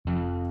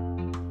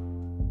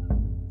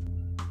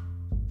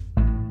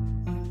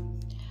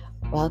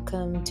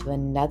Welcome to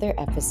another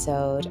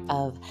episode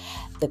of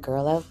the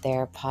Girl Out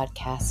There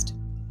podcast.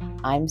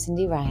 I'm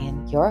Cindy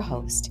Ryan, your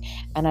host,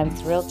 and I'm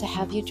thrilled to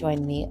have you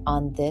join me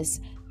on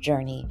this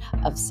journey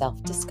of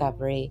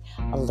self-discovery,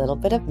 a little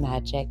bit of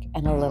magic,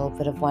 and a little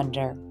bit of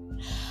wonder.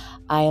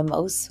 I am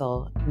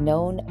also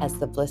known as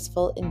the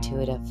Blissful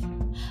Intuitive,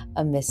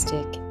 a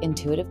mystic,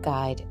 intuitive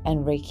guide,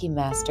 and Reiki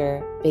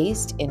master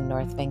based in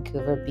North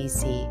Vancouver,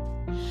 BC.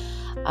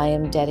 I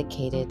am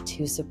dedicated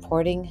to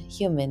supporting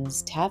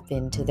humans tap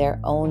into their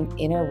own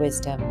inner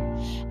wisdom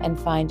and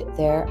find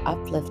their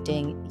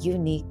uplifting,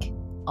 unique,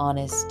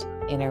 honest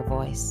inner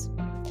voice.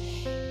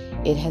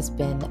 It has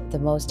been the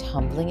most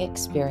humbling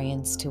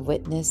experience to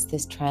witness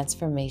this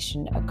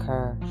transformation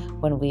occur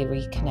when we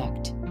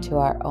reconnect to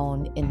our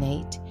own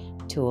innate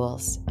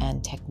tools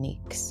and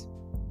techniques.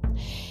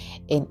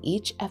 In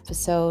each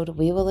episode,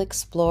 we will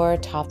explore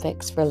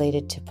topics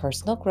related to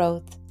personal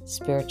growth,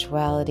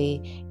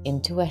 spirituality,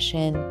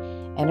 intuition,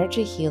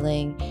 energy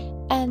healing,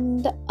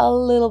 and a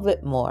little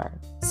bit more,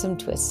 some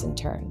twists and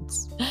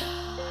turns.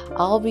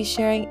 I'll be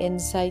sharing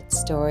insights,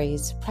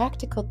 stories,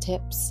 practical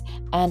tips,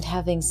 and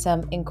having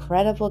some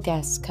incredible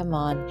guests come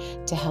on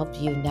to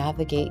help you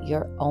navigate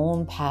your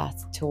own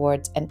path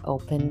towards an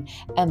open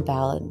and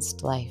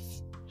balanced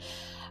life.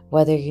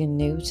 Whether you're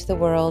new to the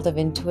world of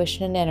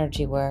intuition and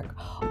energy work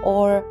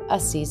or a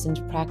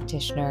seasoned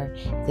practitioner,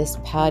 this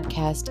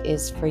podcast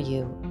is for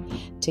you.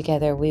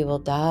 Together, we will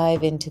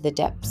dive into the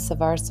depths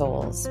of our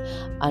souls,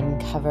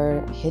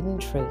 uncover hidden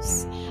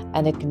truths,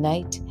 and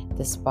ignite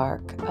the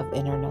spark of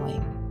inner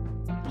knowing.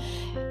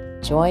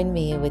 Join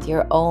me with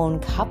your own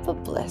cup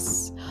of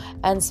bliss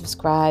and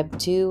subscribe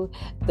to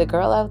the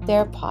Girl Out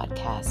There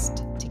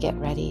podcast to get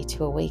ready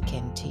to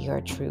awaken to your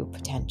true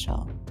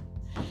potential.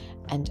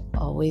 And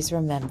always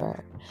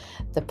remember,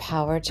 the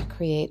power to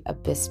create a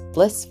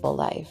blissful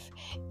life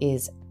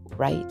is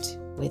right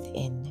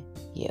within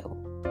you.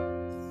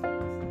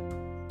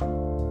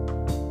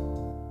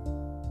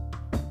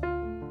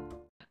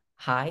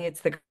 Hi,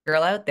 it's the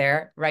Girl Out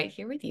There right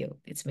here with you.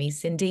 It's me,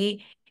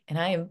 Cindy, and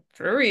I am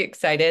very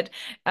excited.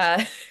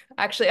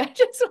 Actually, I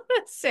just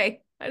want to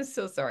say, I'm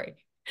so sorry.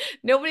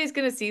 Nobody's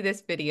going to see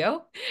this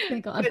video.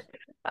 Thank God.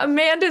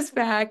 Amanda's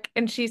back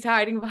and she's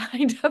hiding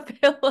behind a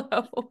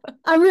pillow.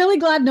 I'm really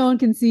glad no one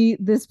can see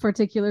this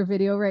particular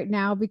video right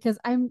now because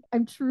I'm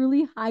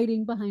truly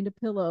hiding behind a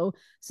pillow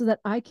so that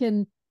I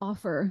can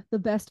offer the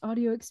best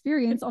audio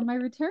experience on my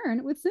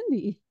return with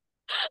Cindy.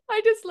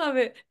 I just love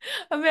it.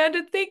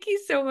 Amanda, thank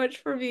you so much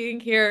for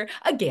being here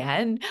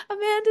again.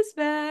 Amanda's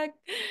back.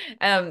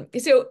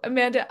 So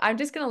Amanda, I'm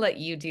just gonna let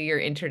you do your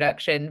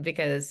introduction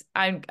because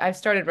I've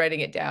started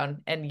writing it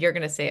down and you're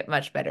gonna say it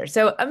much better.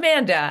 So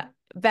Amanda,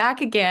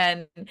 back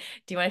again. Do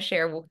you want to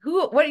share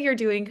what you're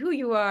doing, who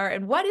you are,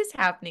 and what is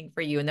happening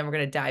for you? And then we're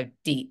gonna dive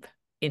deep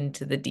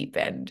into the deep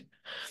end.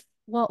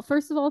 Well,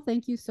 first of all,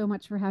 thank you so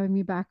much for having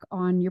me back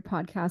on your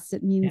podcast.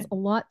 It means a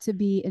lot to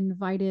be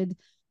invited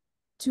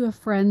to a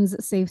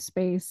friend's safe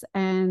space.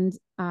 And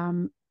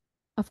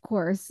of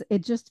course,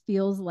 it just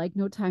feels like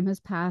no time has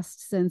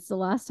passed since the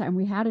last time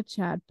we had a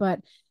chat, but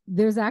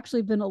there's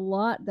actually been a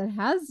lot that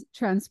has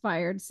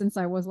transpired since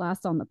I was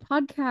last on the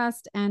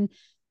podcast. And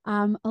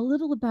a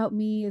little about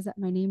me is that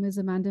my name is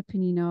Amanda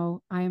Pennino.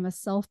 I am a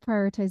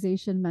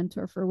self-prioritization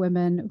mentor for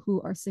women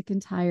who are sick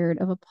and tired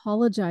of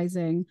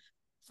apologizing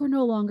for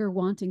no longer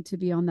wanting to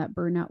be on that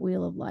burnout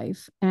wheel of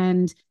life.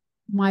 And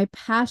my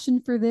passion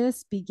for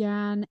this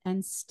began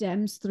and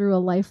stems through a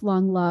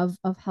lifelong love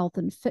of health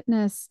and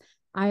fitness.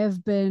 I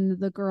have been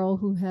the girl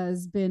who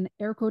has been,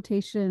 air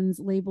quotations,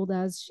 labeled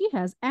as she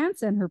has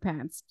ants in her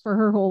pants for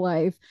her whole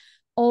life,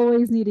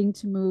 always needing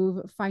to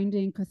move,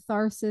 finding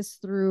catharsis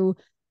through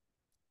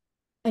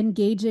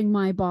engaging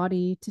my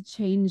body to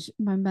change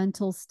my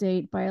mental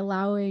state by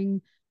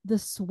allowing the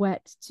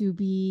sweat to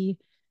be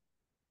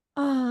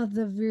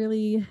the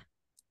really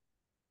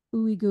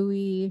ooey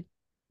gooey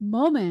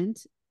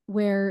moment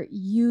where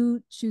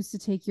you choose to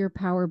take your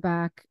power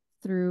back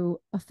through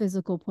a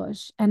physical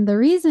push. And the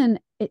reason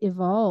it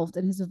evolved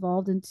and has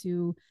evolved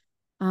into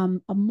a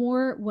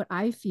more, what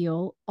I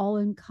feel, all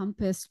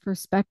encompassed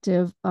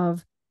perspective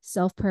of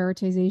self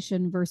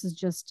prioritization versus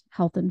just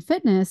health and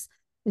fitness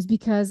is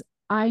because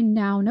I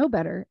now know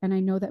better. And I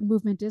know that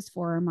movement is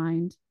for our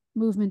mind,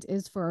 movement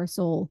is for our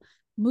soul,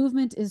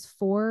 movement is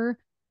for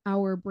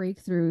our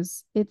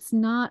breakthroughs. It's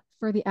not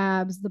for the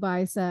abs, the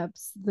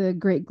biceps, the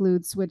great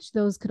glutes, which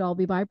those could all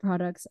be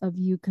byproducts of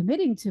you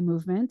committing to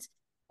movement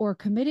or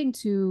committing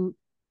to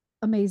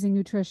amazing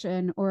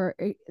nutrition or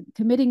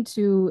committing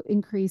to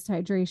increased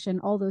hydration,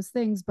 all those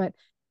things. But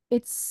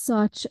it's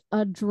such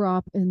a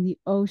drop in the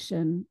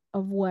ocean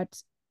of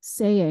what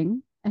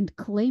saying and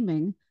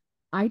claiming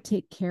I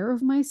take care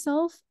of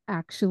myself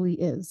actually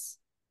is.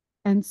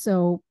 And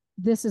so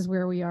this is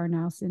where we are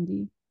now,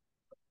 Cindy.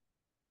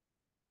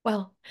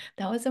 Well,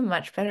 that was a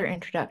much better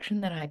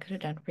introduction than I could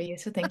have done for you.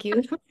 So thank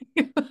you.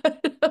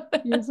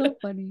 You're so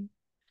funny.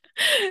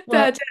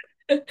 Well, That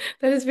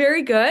That is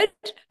very good.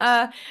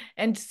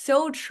 And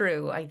so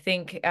true. I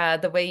think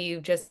the way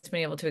you've just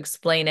been able to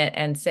explain it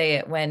and say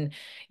it when,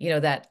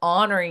 that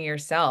honoring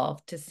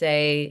yourself to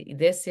say,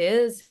 this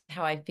is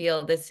how I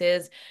feel, this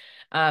is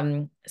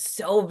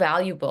so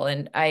valuable.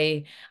 And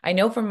I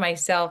know from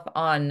myself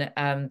on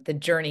the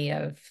journey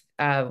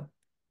of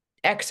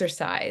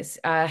exercise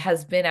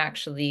has been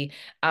actually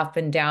up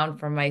and down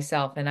for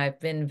myself. And I've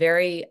been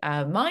very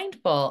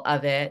mindful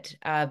of it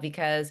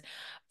because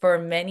for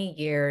many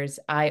years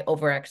I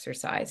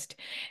overexercised.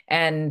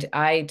 And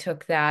I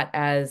took that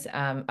as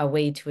a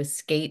way to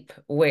escape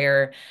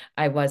where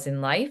I was in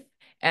life.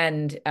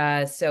 And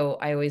so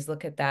I always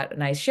look at that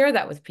and I share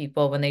that with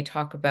people when they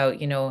talk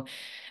about,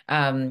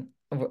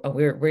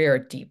 we're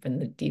deep in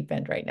the deep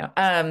end right now.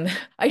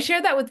 I share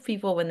that with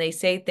people when they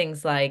say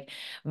things like,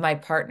 my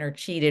partner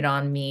cheated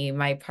on me,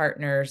 my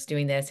partner's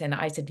doing this. And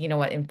I said, you know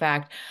what? In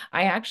fact,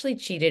 I actually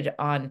cheated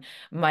on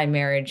my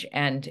marriage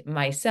and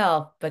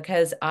myself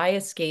because I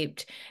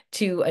escaped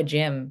to a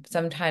gym,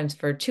 sometimes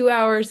for 2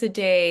 hours a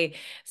day,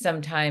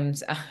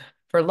 sometimes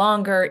for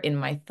longer in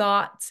my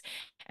thoughts.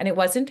 And it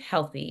wasn't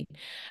healthy.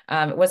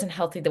 It wasn't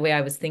healthy the way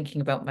I was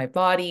thinking about my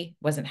body,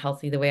 wasn't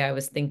healthy the way I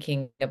was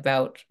thinking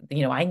about,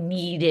 I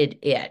needed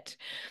it.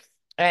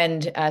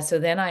 And so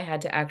then I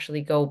had to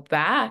actually go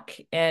back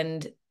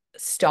and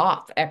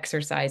stop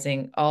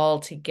exercising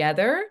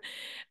altogether.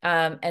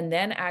 And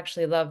then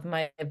actually love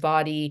my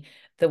body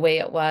the way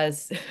it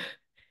was,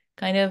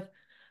 kind of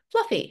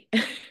fluffy.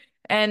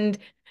 And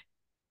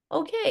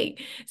okay.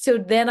 So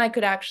then I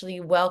could actually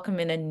welcome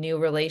in a new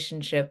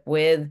relationship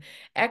with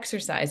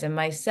exercise and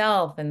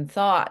myself and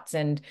thoughts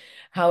and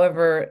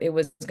however it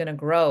was going to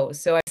grow.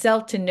 So I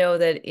self to know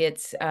that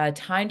it's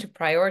time to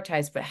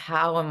prioritize, but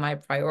how am I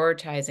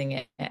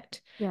prioritizing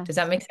it? Does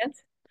that Yes. make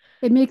sense?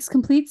 It makes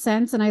complete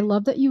sense. And I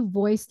love that you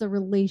voice the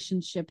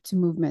relationship to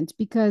movement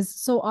because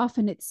so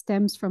often it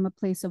stems from a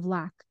place of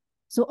lack.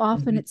 So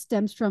often Mhm. it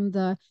stems from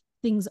the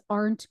things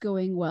aren't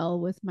going well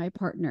with my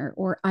partner,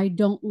 or I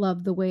don't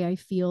love the way I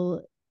feel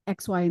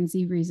X, Y, and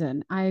Z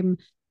reason.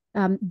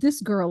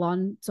 This girl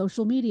on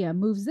social media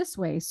moves this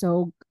way.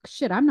 So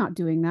shit, I'm not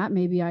doing that.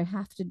 Maybe I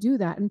have to do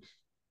that.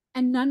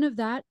 And none of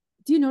that,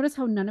 do you notice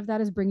how none of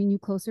that is bringing you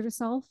closer to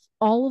self?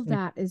 All of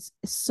that is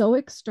so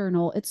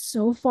external, it's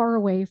so far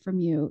away from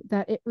you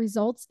that it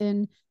results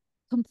in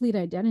complete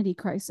identity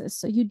crisis.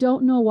 So you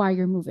don't know why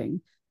you're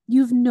moving,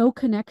 you've no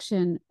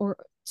connection or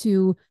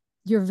to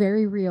your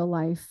very real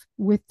life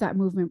with that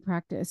movement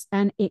practice,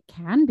 and it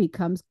can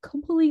become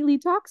completely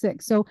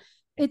toxic. So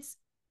it's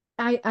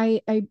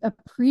I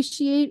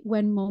appreciate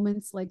when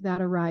moments like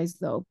that arise,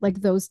 though, like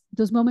those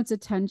moments of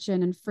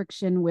tension and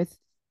friction with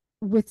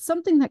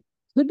something that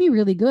could be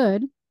really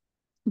good,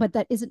 but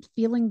that isn't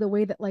feeling the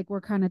way that like we're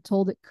kind of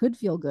told it could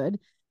feel good.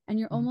 And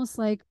you're almost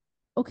like,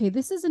 okay,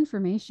 this is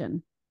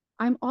information.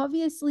 I'm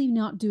obviously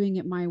not doing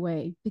it my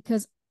way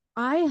because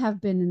I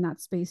have been in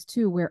that space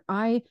too, where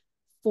I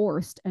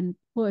forced and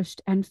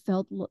pushed and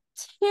felt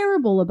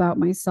terrible about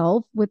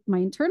myself with my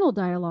internal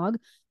dialogue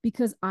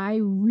because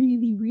I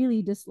really,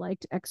 really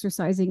disliked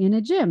exercising in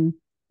a gym.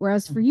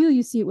 Whereas for you,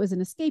 you see it was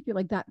an escape. You're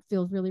like, that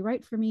feels really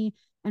right for me.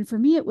 And for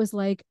me, it was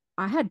like,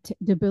 I had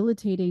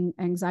debilitating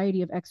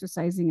anxiety of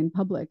exercising in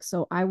public.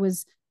 So I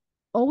was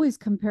always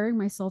comparing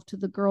myself to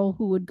the girl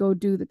who would go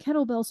do the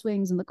kettlebell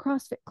swings and the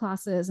CrossFit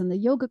classes and the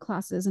yoga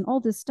classes and all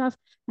this stuff.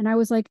 And I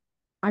was like,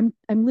 I'm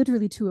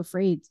literally too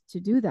afraid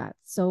to do that.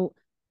 So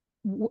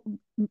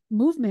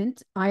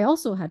movement, I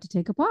also had to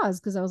take a pause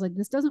because I was like,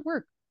 this doesn't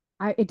work.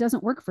 It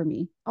doesn't work for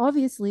me.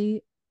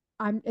 Obviously,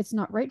 it's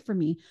not right for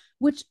me,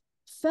 which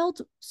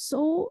felt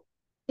so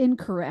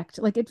incorrect.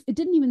 Like it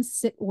didn't even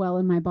sit well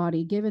in my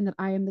body, given that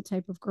I am the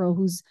type of girl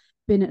who's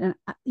been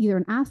either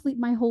an athlete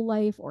my whole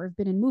life or have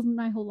been in movement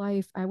my whole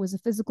life. I was a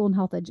physical and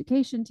health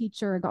education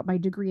teacher. I got my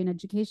degree in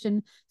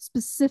education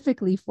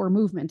specifically for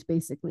movement,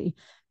 basically.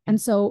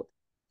 And so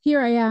here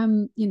I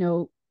am,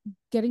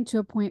 getting to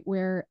a point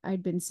where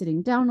I'd been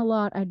sitting down a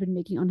lot. I'd been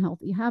making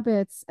unhealthy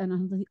habits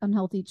and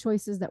unhealthy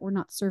choices that were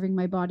not serving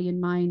my body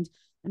and mind.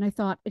 And I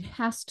thought, it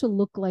has to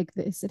look like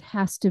this. It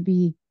has to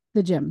be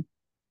the gym.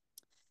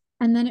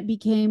 And then it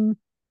became,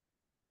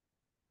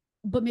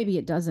 but maybe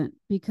it doesn't,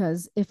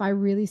 because if I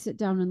really sit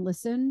down and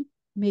listen,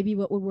 maybe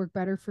what would work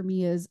better for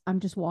me is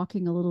I'm just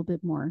walking a little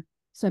bit more.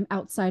 So I'm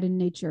outside in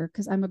nature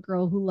because I'm a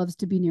girl who loves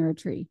to be near a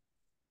tree.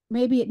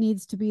 Maybe it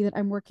needs to be that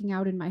I'm working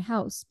out in my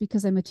house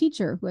because I'm a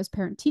teacher who has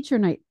parent teacher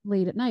night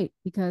late at night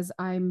because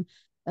I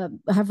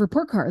have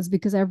report cards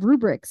because I have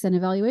rubrics and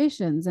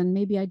evaluations, and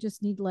maybe I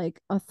just need like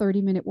a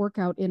 30-minute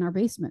workout in our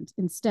basement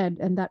instead,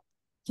 and that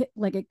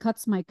like it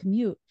cuts my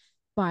commute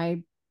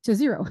by to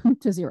zero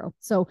to zero.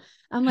 So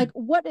I'm like,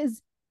 what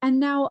is, and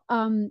now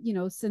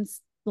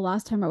since the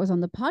last time I was on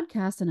the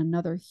podcast, and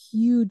another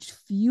huge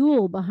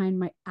fuel behind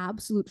my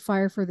absolute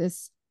fire for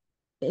this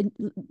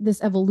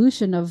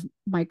evolution of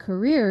my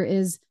career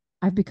is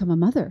I've become a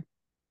mother.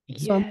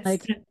 So I'm Yes.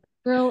 like,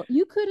 girl,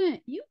 you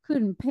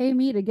couldn't pay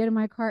me to get in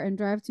my car and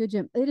drive to a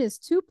gym. It is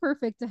too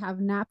perfect to have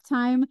nap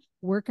time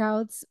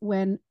workouts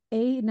when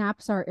A,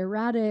 naps are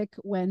erratic,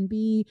 when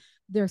B,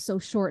 they're so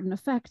short and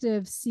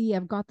effective, C,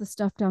 I've got the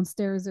stuff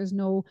downstairs, there's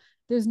no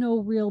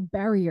real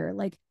barrier.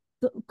 Like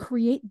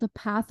create the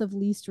path of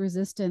least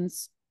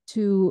resistance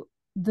to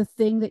the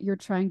thing that you're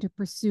trying to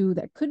pursue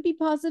that could be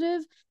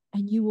positive,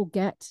 and you will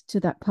get to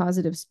that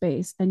positive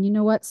space. And you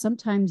know what?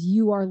 Sometimes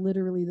you are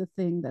literally the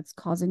thing that's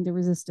causing the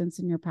resistance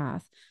in your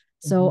path.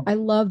 So Mhm. I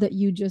love that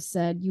you just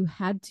said you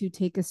had to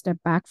take a step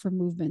back from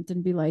movement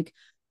and be like,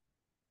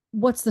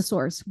 what's the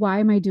source? Why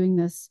am I doing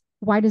this?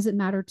 Why does it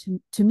matter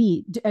to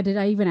me? Did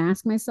I even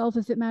ask myself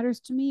if it matters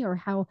to me, or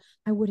how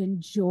I would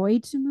enjoy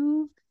to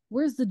move?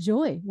 Where's the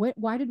joy?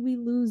 Why did we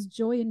lose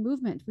joy in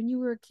movement? When you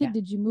were a kid, Yeah.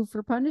 did you move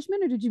for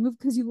punishment, or did you move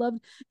because you loved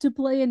to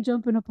play and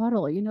jump in a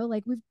puddle?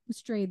 Like we've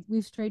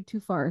strayed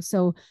too far.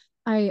 So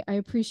I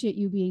appreciate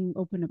you being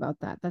open about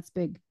that. That's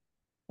big.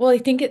 Well,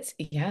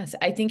 yes,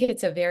 I think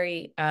it's a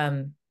very,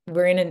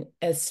 we're in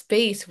a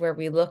space where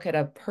we look at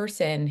a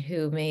person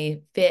who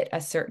may fit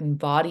a certain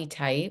body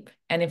type.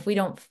 And if we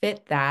don't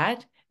fit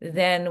that,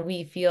 then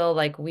we feel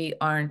like we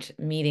aren't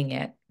meeting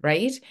it,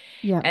 right?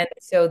 Yeah, And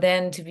so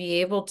then to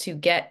be able to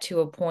get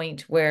to a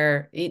point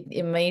where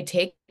it may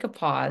take a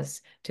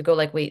pause to go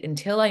like, wait,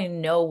 until I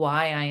know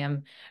why I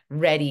am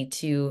ready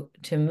to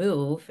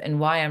move and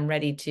why I'm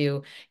ready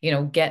to,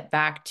 get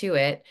back to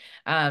it,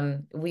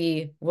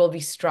 we will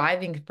be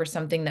striving for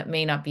something that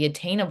may not be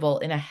attainable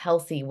in a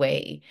healthy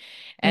way.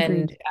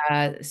 And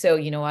agreed. so,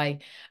 I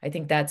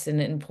think that's an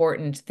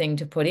important thing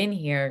to put in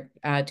here,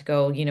 to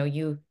go,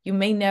 you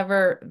may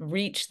never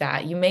reach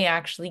that. You may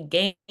actually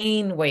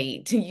gain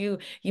weight. You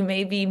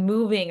may be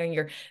moving,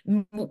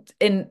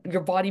 and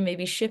your body may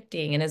be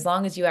shifting. And as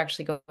long as you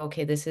actually go,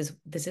 okay, this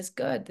is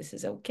good. This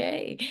is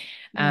okay.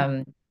 Yeah.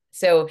 Um,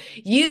 so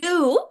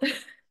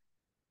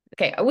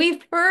okay, we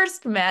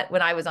first met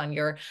when I was on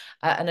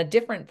a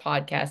different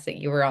podcast that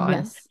you were on.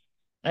 Yes.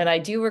 And I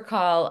do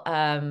recall,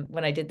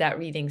 when I did that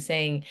reading,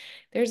 saying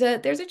there's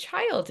a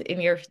child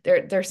in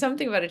there's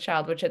something about a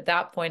child, which at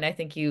that point I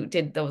think you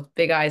did those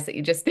big eyes that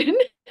you just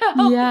didn't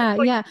help. Yeah,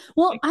 yeah.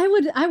 Well,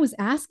 I was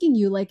asking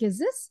you, like is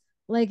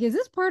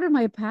this part of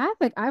my path?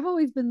 Like I've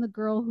always been the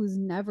girl who's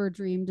never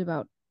dreamed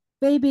about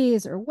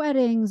babies or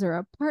weddings or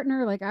a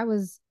partner. Like I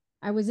was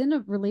in a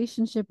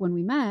relationship when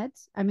we met.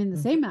 I'm in the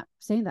Mhm.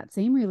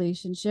 same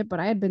relationship, but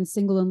I had been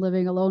single and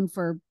living alone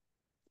for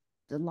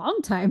a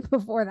long time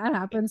before that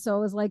happened. So I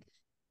was like,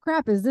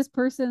 crap, is this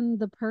person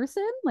the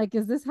person? Like,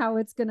 is this how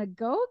it's gonna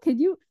go? Can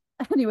you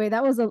anyway,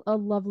 that was a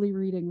lovely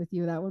reading with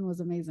you. That one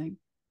was amazing.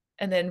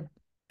 And then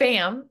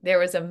bam, there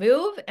was a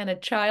move and a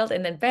child,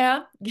 and then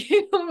bam,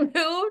 you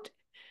moved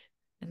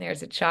and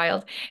there's a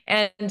child.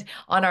 And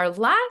on our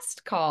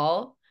last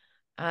call,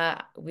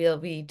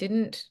 we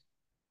didn't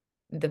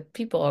the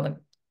people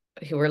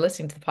who were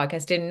listening to the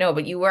podcast didn't know,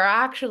 but you were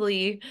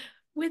actually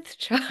with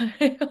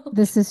child.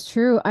 This is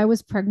true. I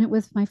was pregnant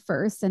with my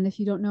first, and if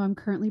you don't know, I'm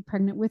currently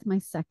pregnant with my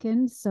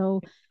second.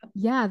 So,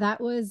 yeah,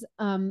 that was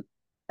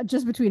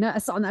just between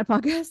us on that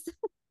podcast.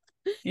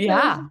 That was just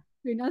Yeah.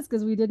 between us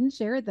because we didn't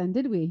share it then,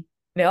 did we?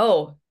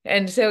 No.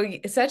 And so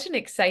such an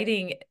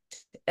exciting,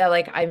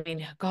 like, I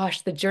mean,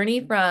 gosh, the journey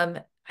from,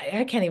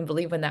 I can't even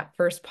believe when that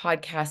first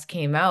podcast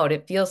came out.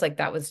 It feels like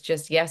that was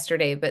just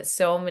yesterday, but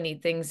so many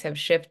things have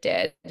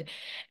shifted.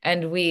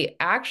 And we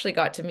actually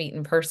got to meet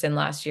in person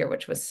last year,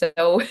 which was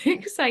so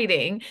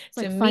exciting It's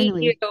to like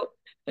meet you,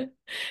 finally.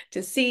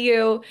 to see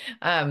you,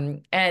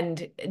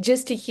 and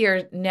just to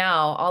hear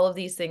now all of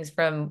these things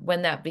from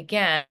when that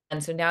began.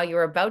 And so now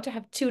you're about to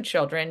have two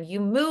children. You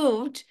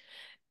moved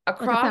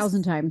Like a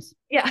thousand across. times.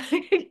 Yeah.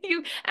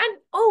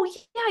 Oh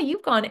yeah,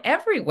 you've gone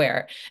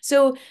everywhere.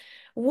 So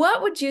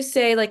what would you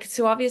say, like,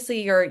 so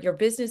obviously your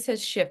business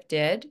has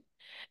shifted.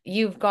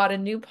 You've got a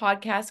new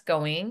podcast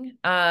going.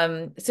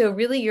 So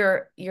really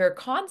your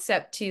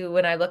concept too,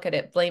 when I look at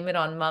it, blame it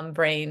on mom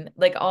brain,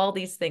 like all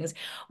these things,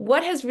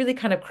 what has really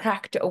kind of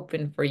cracked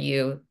open for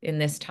you in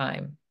this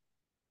time?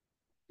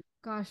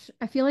 Gosh,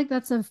 I feel like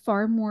that's a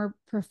far more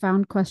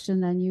profound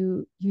question than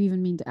you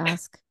even mean to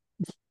ask.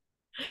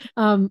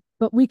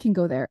 But we can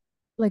go there.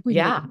 Like we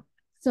can go there. Yeah.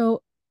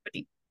 So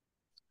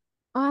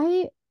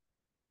I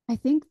I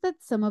think that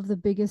some of the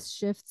biggest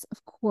shifts,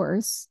 of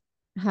course,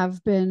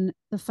 have been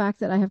the fact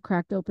that I have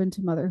cracked open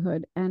to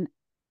motherhood. And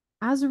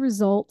as a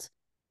result,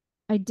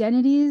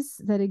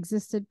 identities that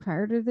existed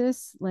prior to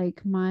this,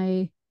 like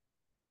my,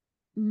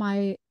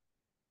 you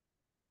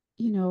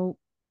know,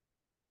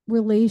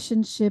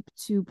 relationship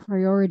to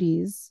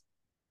priorities,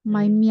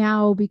 my Mm,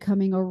 meow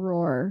becoming a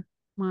roar,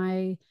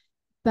 my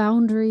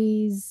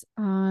boundaries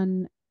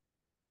on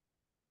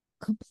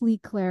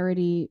complete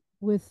clarity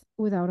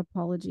without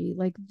apology.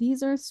 Like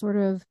these are sort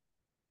of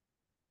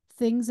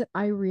things that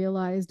I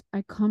realized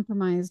I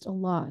compromised a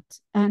lot.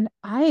 And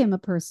I am a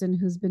person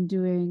who's been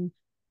doing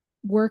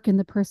work in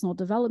the personal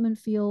development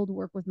field,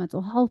 work with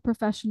mental health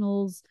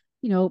professionals,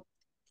 you know,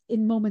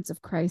 in moments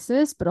of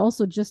crisis, but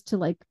also just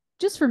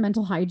for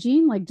mental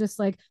hygiene, like just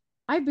like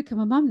I've become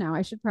a mom now.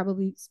 I should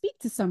probably speak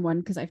to someone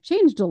because I've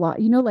changed a lot.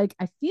 Like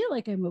I feel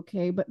like I'm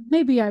okay, but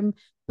maybe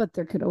but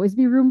there could always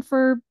be room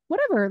for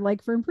whatever,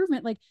 like for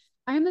improvement. Like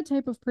I'm the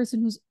type of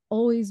person who's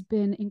always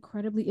been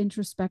incredibly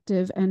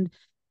introspective and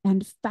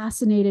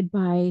fascinated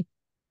by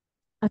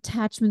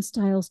attachment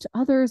styles to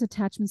others,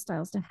 attachment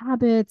styles to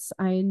habits.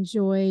 I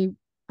enjoy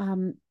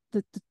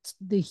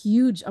the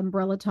huge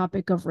umbrella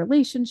topic of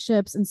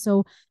relationships. And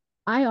so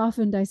I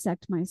often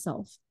dissect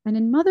myself. And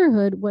in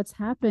motherhood, what's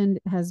happened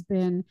has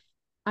been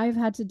I've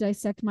had to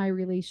dissect my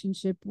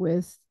relationship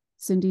with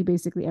Cindy,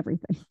 basically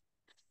everything.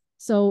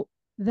 So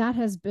that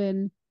has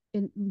been,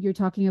 you're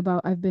talking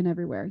about, I've been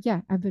everywhere.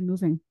 Yeah, I've been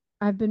moving.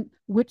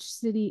 Which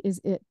city is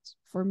it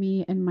for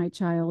me and my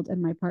child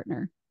and my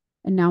partner?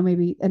 And now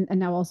maybe, and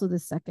now also the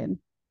second.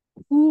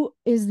 Who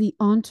is the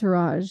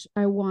entourage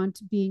I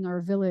want being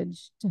our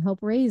village to help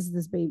raise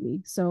this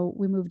baby? So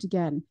we moved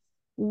again.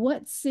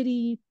 What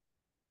city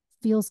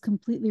feels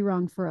completely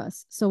wrong for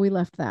us? So we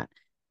left that.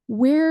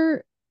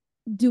 Where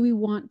do we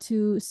want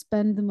to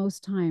spend the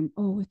most time?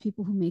 Oh, with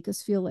people who make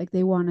us feel like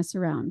they want us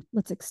around.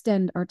 Let's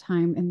extend our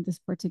time in this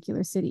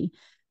particular city.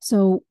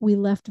 So we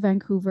left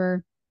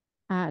Vancouver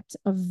at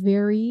a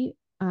very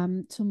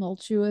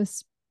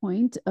tumultuous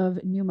point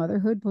of new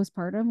motherhood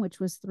postpartum, which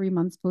was 3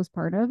 months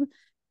postpartum.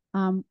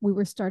 We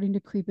were starting to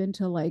creep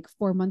into like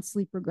 4 months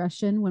sleep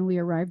regression when we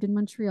arrived in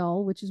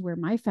Montreal, which is where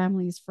my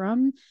family is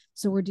from.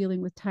 So we're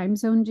dealing with time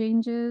zone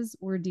changes.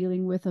 We're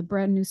dealing with a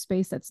brand new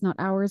space that's not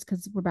ours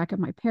because we're back at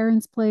my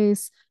parents'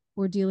 place.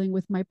 We're dealing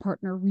with my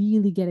partner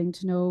really getting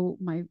to know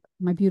my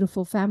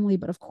beautiful family,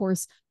 but of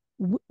course,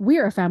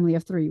 we're a family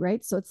of three,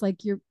 right? So it's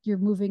like you're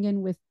moving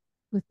in with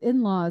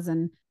in-laws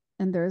and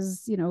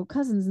there's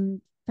cousins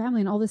and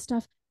family and all this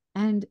stuff,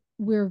 and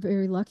we're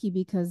very lucky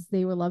because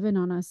they were loving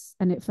on us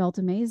and it felt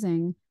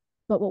amazing.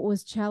 But what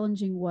was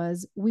challenging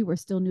was we were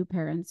still new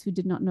parents who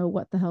did not know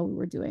what the hell we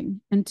were doing.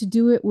 And to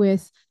do it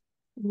with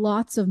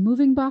lots of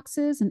moving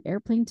boxes and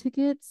airplane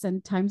tickets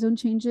and time zone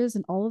changes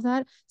and all of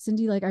that,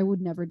 Cindy, like I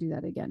would never do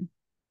that again.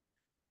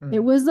 It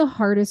Mm. was the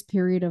hardest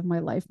period of my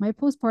life. My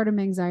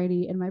postpartum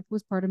anxiety and my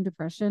postpartum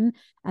depression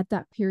at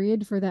that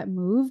period for that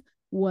move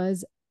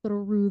was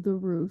through the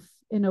roof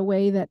in a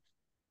way that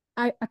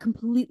I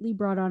completely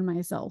brought on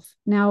myself.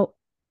 Now,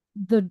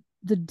 the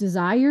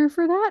desire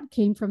for that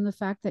came from the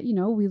fact that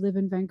we live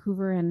in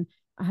Vancouver and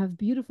I have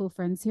beautiful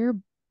friends here,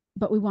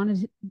 but we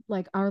wanted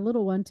like our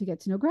little one to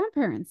get to know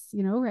grandparents,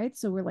 right?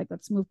 So we're like,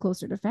 let's move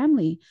closer to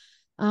family.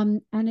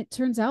 And it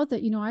turns out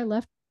that I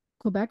left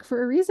Quebec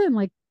for a reason.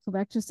 Like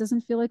Quebec just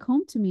doesn't feel like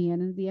home to me.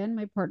 And in the end,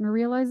 my partner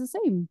realized the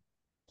same.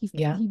 He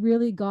Yeah. he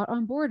really got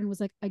on board and was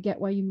like, I get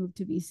why you moved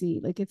to BC.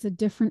 Like it's a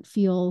different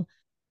feel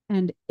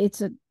and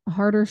it's a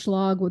harder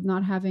slog with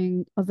not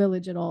having a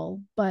village at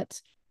all.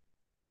 But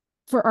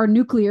for our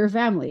nuclear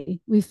family,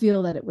 we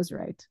feel that it was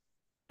right.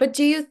 But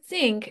do you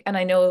think, and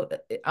I know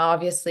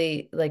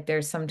obviously like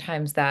there's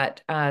sometimes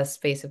that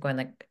space of going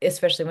like,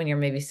 especially when you're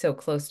maybe so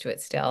close to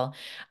it still.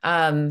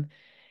 Um,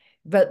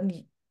 but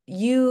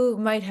you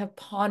might have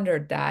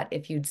pondered that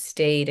if you'd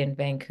stayed in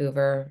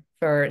Vancouver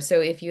so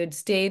if you had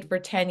stayed for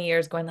 10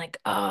 years going like,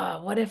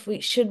 oh, what if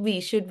should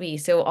we?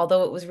 So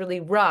although it was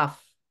really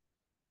rough,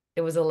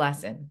 it was a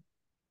lesson.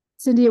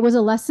 Cindy, it was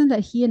a lesson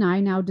that he and I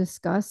now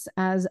discuss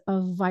as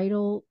a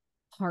vital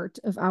part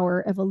of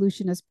our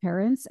evolution as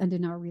parents and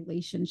in our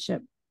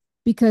relationship.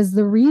 Because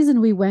the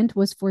reason we went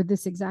was for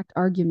this exact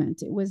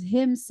argument. It was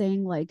him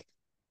saying, like,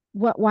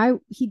 why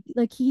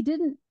he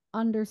didn't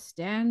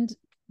understand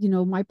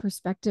my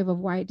perspective of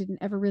why it didn't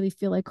ever really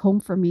feel like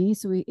home for me.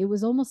 So it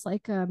was almost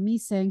like me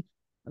saying,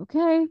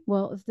 okay,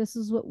 well, if this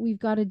is what we've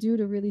got to do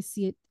to really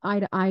see it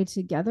eye to eye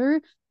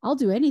together, I'll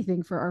do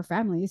anything for our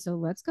family. So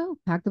let's go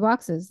pack the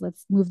boxes.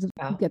 Let's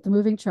Wow. get the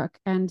moving truck.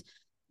 And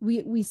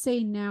we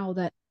say now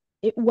that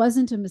it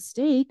wasn't a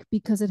mistake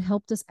because it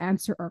helped us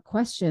answer our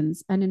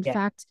questions. And in Yeah.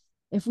 fact,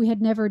 if we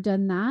had never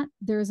done that,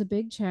 there is a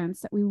big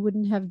chance that we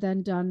wouldn't have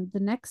then done the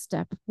next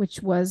step,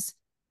 which was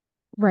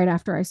right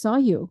after I saw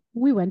you.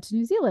 We went to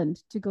New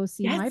Zealand to go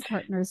see my Yes.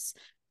 partner's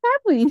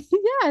family.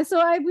 Yeah. So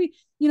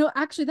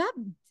actually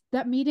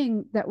that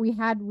meeting that we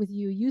had with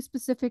you, you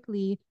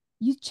specifically,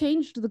 you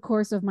changed the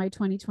course of my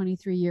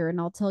 2023 year. And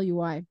I'll tell you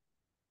why.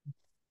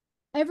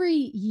 Every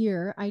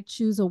year I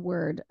choose a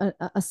word,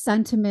 a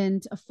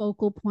sentiment, a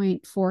focal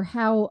point for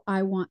how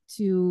I want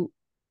to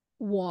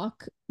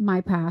walk my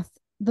path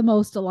the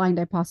most aligned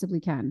I possibly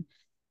can.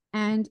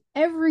 And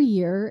every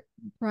year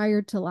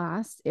prior to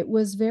last, it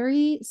was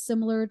very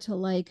similar to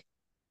like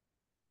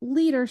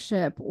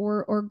leadership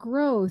or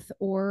growth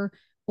or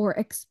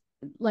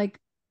like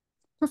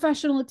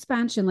professional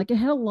expansion. Like it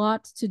had a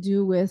lot to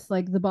do with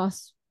like the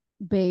boss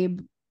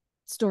babe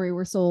story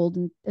we're sold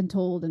and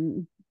told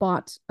and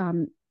bought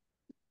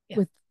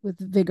Yeah. with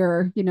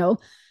vigor,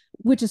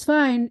 which is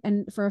fine.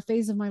 And for a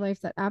phase of my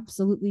life, that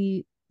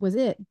absolutely was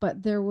it.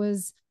 But there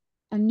was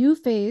a new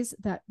phase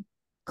that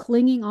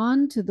clinging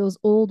on to those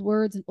old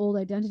words and old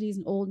identities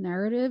and old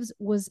narratives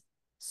was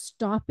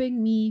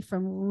stopping me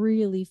from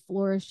really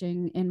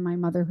flourishing in my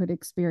motherhood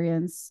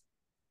experience.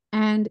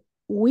 And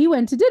we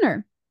went to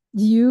dinner.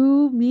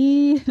 You,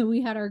 me,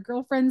 we had our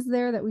girlfriends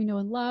there that we know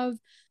and love.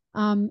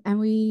 And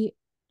we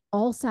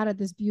all sat at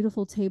this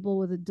beautiful table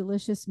with a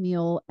delicious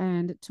meal.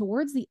 And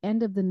towards the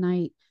end of the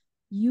night,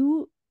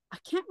 I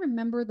can't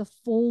remember the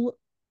full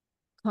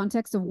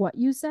context of what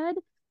you said.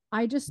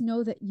 I just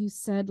know that you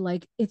said,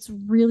 like, it's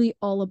really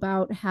all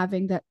about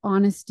having that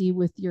honesty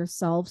with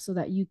yourself so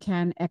that you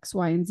can X,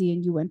 Y, and Z.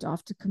 And you went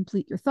off to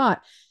complete your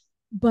thought.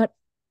 But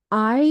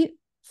I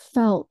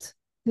felt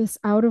this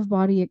out of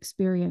body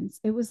experience.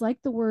 It was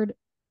like the word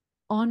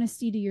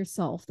honesty to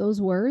yourself. Those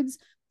words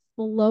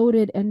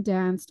floated and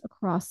danced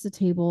across the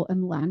table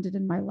and landed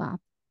in my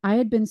lap. I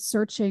had been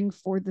searching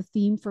for the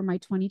theme for my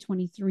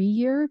 2023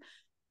 year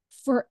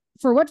for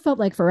what felt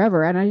like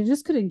forever, and I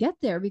just couldn't get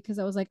there because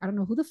I was like, I don't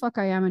know who the fuck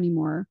I am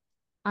anymore.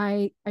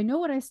 I know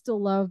what I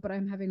still love, but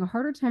I'm having a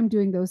harder time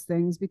doing those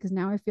things because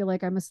now I feel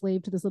like I'm a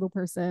slave to this little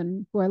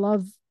person who I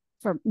love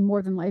for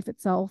more than life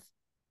itself,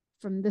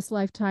 from this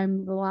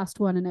lifetime, the last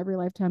one, and every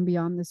lifetime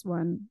beyond this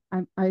one.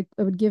 I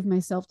would give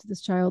myself to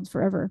this child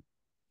forever.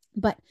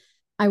 But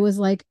I was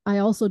like, I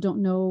also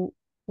don't know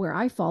where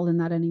I fall in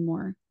that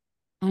anymore.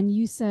 And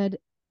you said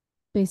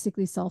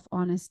basically self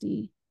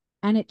honesty.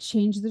 And it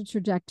changed the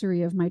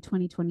trajectory of my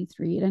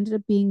 2023. It ended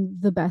up being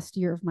the best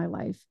year of my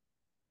life.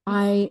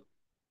 I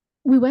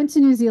We went to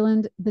New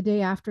Zealand the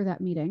day after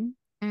that meeting,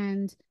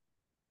 and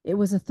it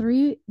was a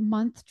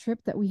 3-month trip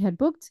that we had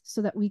booked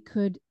so that we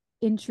could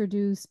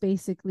introduce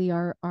basically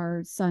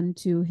our son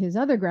to his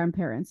other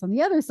grandparents on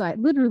the other side,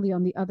 literally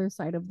on the other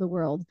side of the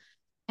world.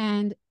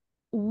 And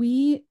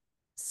we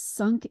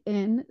sunk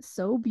in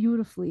so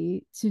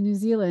beautifully to New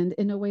Zealand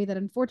in a way that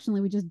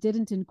unfortunately we just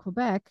didn't in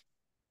Quebec.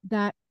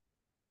 That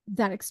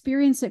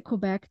experience at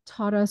Quebec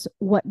taught us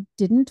what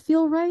didn't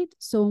feel right.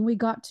 So when we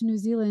got to New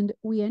Zealand,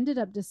 we ended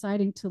up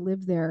deciding to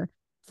live there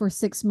for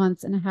 6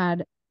 months and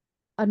had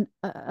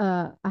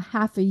a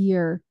half a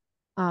year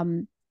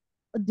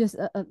just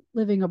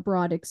living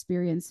abroad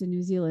experience in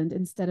New Zealand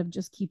instead of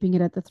just keeping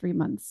it at the 3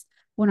 months.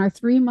 When our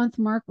 3 month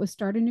mark was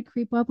starting to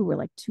creep up, we were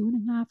like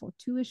 2.5 or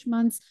 2-ish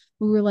months.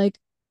 We were like,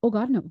 oh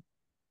God, no.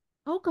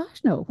 Oh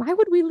gosh, no. Why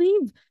would we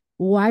leave?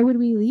 Why would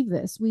we leave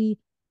this? We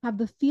have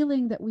the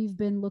feeling that we've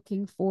been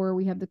looking for.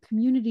 We have the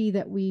community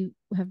that we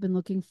have been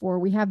looking for.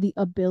 We have the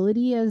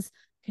ability as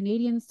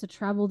Canadians to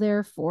travel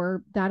there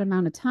for that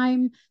amount of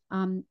time.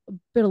 A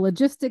bit of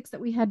logistics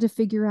that we had to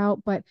figure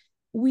out, but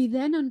we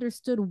then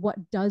understood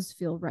what does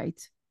feel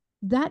right.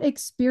 That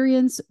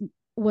experience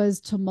was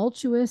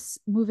tumultuous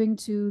moving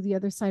to the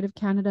other side of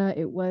Canada.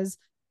 It was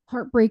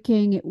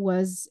heartbreaking. It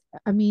was,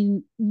 I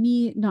mean,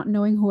 me not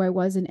knowing who I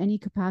was in any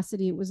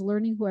capacity. It was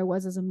learning who I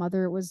was as a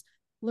mother. It was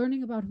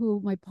learning about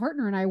who my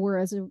partner and I were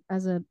as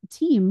a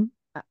team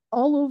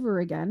all over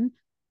again.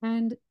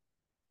 And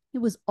it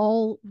was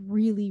all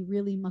really,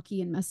 really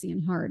mucky and messy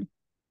and hard.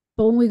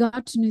 But when we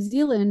got to New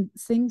Zealand,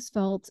 things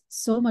felt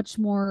so much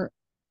more,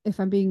 if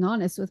I'm being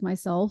honest with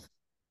myself,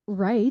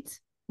 right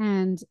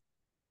and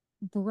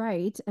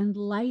bright and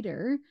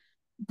lighter,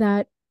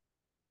 that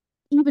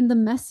even the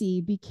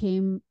messy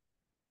became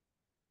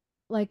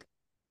like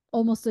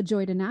almost a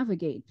joy to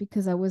navigate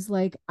because I was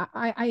like,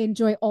 I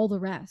enjoy all the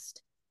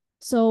rest.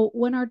 So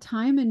when our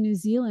time in New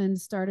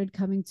Zealand started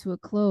coming to a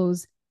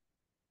close,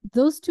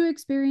 those two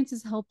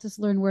experiences helped us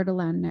learn where to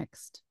land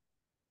next.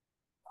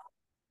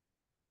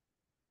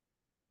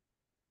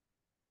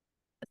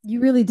 You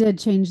really did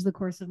change the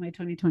course of my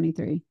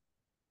 2023.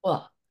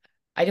 Well,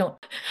 I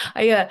don't,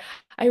 I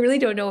really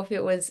don't know if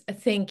it was a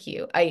thank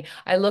you. I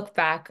look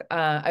back,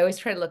 I always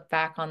try to look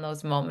back on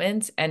those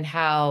moments and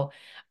how,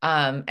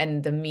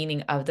 and the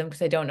meaning of them,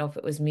 because I don't know if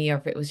it was me or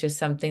if it was just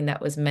something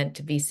that was meant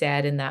to be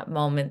said in that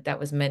moment that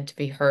was meant to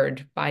be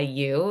heard by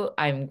you.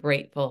 I'm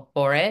grateful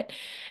for it.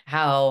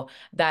 How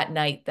that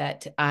night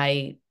that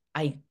I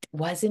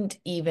wasn't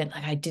even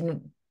like, I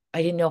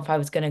didn't know if I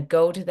was going to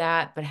go to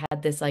that, but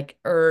had this like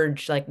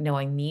urge, like, no,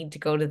 I need to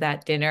go to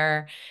that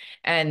dinner.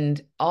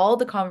 And all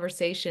the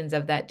conversations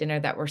of that dinner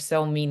that were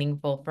so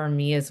meaningful for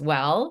me as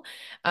well.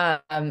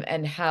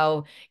 And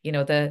how,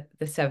 the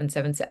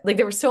 777, like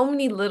there were so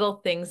many little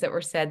things that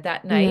were said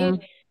that Yeah.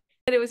 night.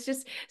 And it was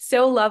just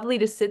so lovely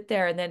to sit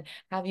there and then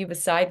have you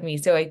beside me.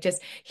 So I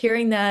just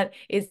hearing that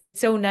is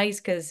so nice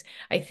because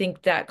I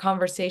think that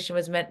conversation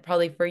was meant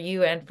probably for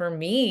you and for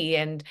me.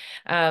 And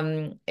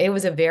it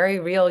was a very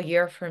real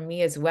year for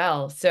me as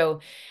well.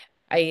 So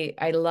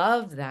I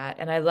love that.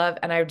 And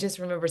I just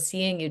remember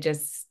seeing you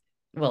just,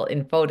 well,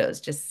 in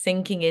photos, just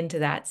sinking into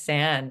that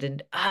sand.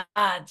 And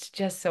it's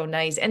just so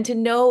nice. And to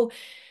know,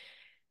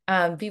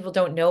 people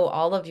don't know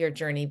all of your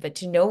journey, but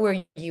to know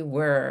where you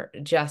were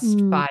just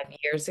Mm. 5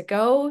 years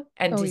ago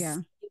and Oh to yeah.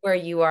 see where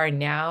you are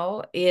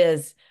now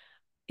is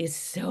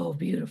so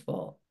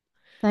beautiful.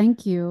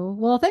 Thank you.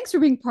 Well, thanks for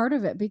being part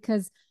of it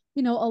because,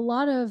 a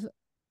lot of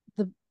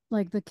the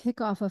the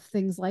kickoff of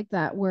things like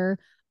that were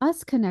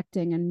us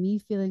connecting and me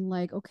feeling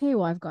like, okay,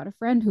 well, I've got a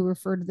friend who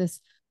referred this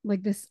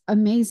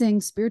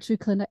amazing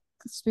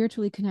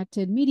spiritually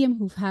connected medium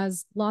who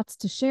has lots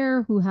to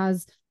share, who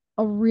has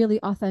a really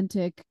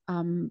authentic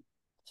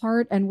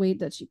heart and way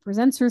that she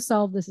presents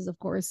herself. This is, of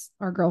course,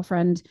 our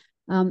girlfriend,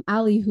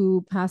 Ali,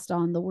 who passed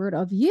on the word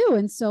of you.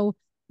 And so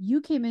you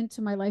came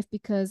into my life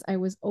because I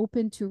was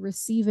open to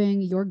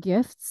receiving your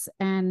gifts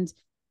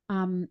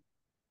um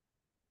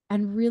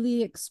and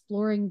really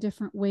exploring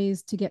different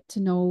ways to get to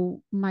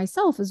know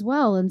myself as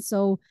well. And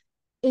so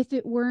if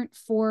it weren't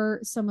for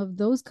some of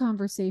those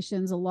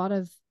conversations, a lot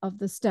of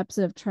the steps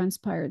that have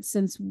transpired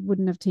since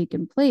wouldn't have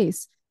taken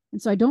place.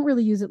 And so I don't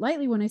really use it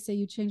lightly when I say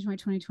you changed my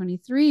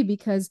 2023,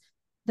 because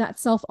that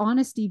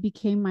self-honesty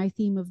became my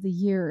theme of the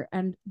year.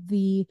 And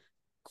the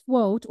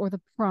quote or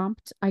the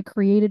prompt I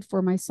created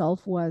for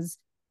myself was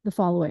the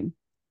following: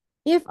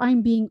 if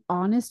I'm being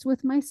honest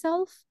with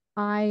myself,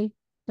 I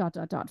dot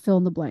dot dot fill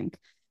in the blank.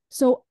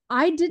 So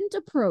I didn't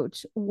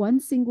approach one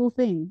single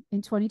thing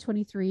in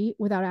 2023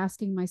 without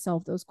asking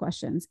myself those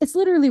questions. It's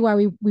literally why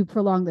we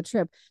prolonged the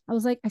trip. I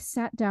was like, I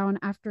sat down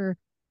after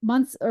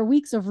months or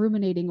weeks of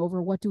ruminating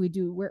over what do we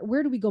do?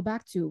 Where do we go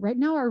back to? Right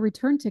now, our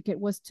return ticket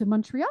was to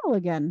Montreal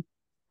again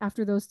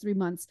after those 3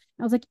 months.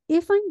 I was like,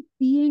 if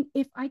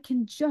I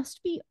can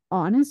just be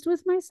honest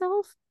with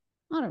myself,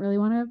 I don't really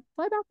want to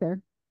fly back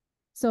there.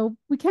 So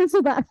we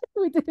canceled that.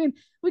 We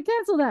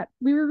canceled that.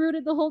 We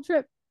rerouted the whole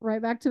trip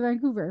right back to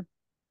Vancouver.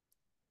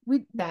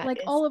 We That like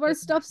is all of our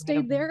stuff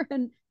stayed incredible. there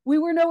and we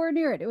were nowhere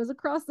near it. It was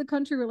across the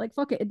country. We're like,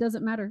 fuck it, it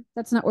doesn't matter.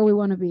 That's not where we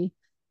want to be.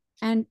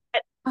 And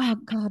oh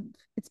God,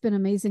 it's been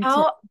amazing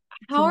How to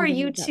how are even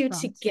you read that two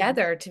prompt.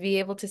 together to be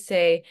able to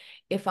say,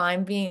 if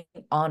I'm being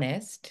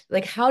honest,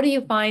 like how do you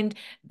find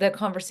the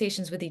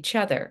conversations with each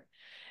other?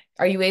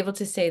 Are you able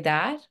to say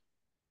that?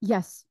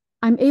 Yes,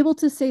 I'm able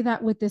to say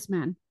that with this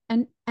man.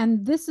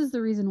 And this is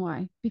the reason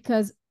why.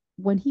 Because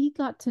when he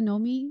got to know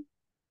me,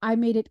 I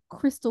made it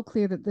crystal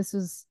clear that this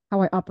is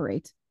how I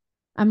operate.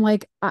 I'm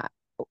like,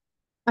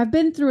 I've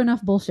been through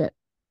enough bullshit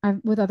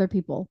with other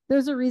people.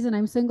 There's a reason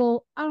I'm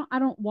single. I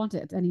don't want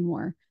it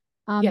anymore.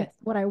 Yes.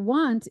 What I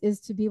want is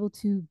to be able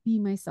to be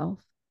myself.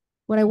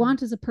 What I Mhm.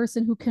 want is a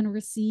person who can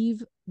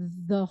receive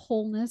the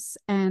wholeness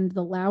and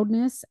the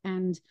loudness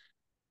and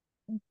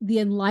the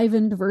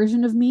enlivened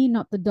version of me,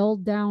 not the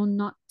dulled down,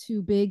 not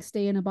too big,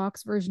 stay in a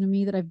box version of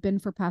me that I've been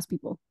for past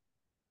people.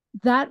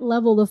 That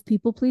level of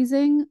people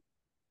pleasing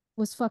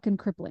was fucking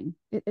crippling.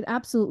 It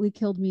absolutely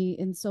killed me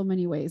in so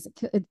many ways.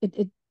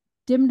 It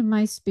dimmed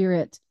my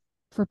spirit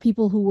for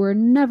people who were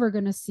never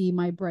going to see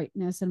my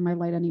brightness and my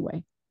light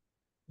anyway.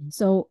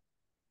 So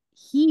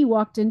he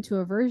walked into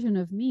a version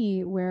of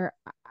me where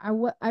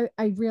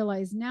I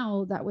realize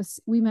now that was,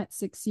 we met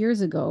 6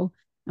 years ago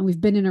and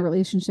we've been in a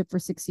relationship for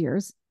 6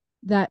 years,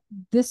 that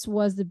this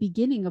was the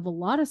beginning of a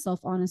lot of self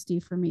honesty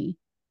for me.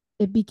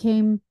 It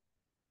became,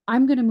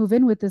 I'm going to move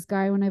in with this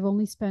guy when I've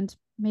only spent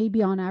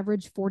maybe on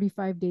average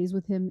 45 days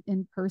with him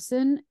in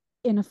person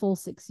in a full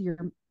 6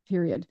 year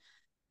period.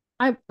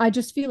 I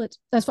just feel it.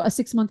 That's a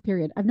 6 month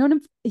period. I've known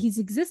him. He's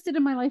existed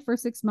in my life for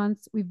 6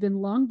 months. We've been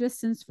long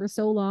distance for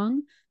so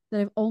long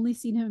that I've only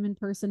seen him in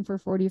person for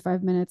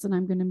 45 minutes, and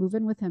I'm going to move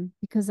in with him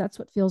because that's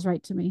what feels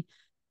right to me.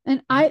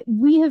 And Yes.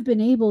 we have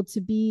been able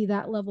to be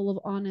that level of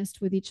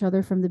honest with each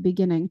other from the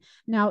beginning.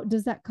 Now,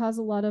 does that cause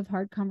a lot of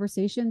hard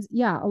conversations?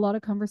 Yeah, a lot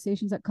of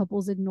conversations that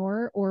couples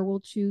ignore or will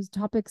choose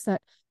topics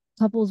that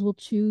couples will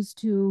choose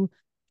to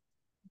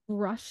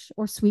brush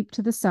or sweep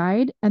to the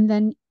side. And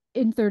then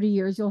in 30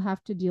 years, you'll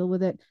have to deal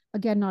with it.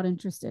 Again, not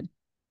interested.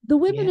 The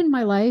women Yeah. in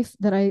my life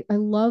that I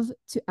love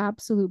to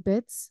absolute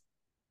bits,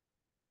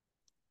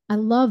 I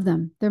love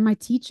them. They're my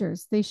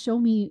teachers. They show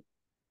me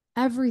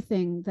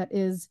everything that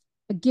is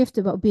a gift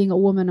about being a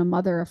woman, a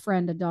mother, a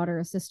friend, a daughter,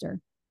 a sister.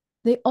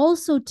 They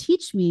also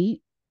teach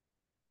me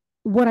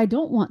what I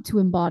don't want to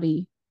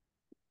embody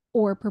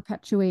or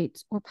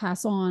perpetuate or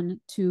pass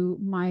on to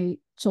my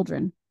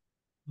children.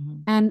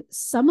 Mhm. And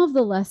some of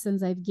the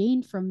lessons I've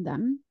gained from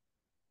them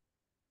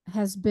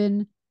has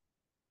been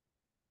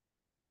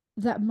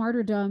that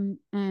martyrdom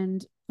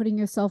and putting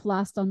yourself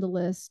last on the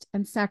list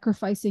and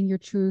sacrificing your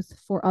truth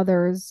for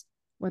others,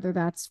 whether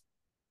that's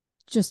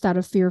just out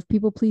of fear of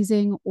people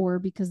pleasing or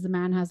because the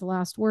man has the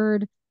last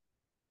word,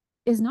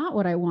 is not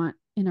what I want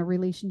in a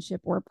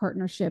relationship or a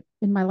partnership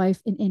in my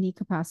life in any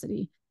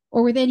capacity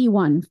or with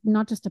anyone,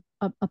 not just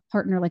a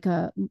partner like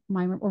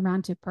my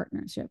romantic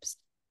partnerships.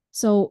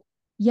 So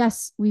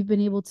yes, we've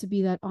been able to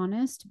be that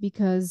honest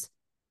because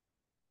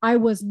I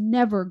was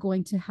never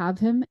going to have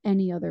him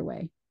any other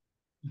way.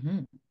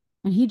 Mhm.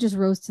 And he just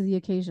rose to the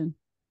occasion.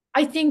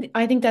 I think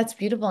that's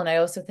beautiful. And I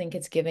also think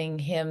it's giving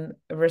him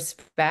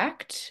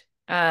respect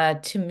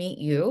to meet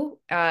you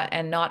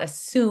and not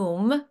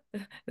assume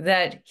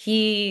that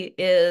he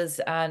is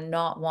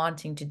not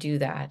wanting to do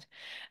that.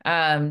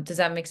 Does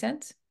that make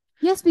sense?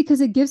 Yes, because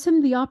it gives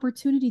him the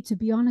opportunity to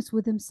be honest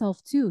with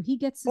himself too. He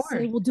gets to Of say,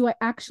 course. well, do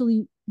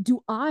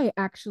I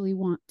actually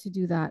want to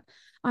do that?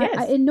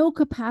 Yes. In no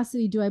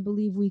capacity do I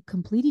believe we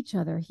complete each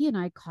other. He and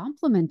I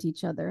complement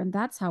each other, and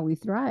that's how we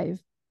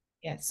thrive.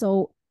 Yes.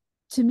 So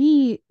to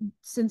me,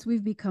 since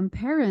we've become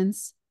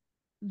parents,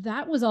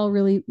 that was all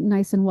really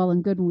nice and well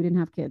and good when we didn't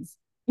have kids.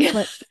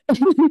 But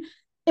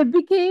it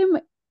became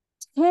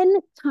 10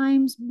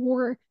 times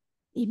more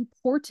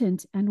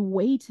important and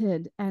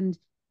weighted and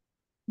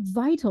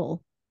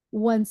vital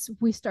once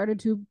we started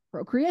to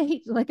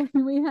procreate. Like, I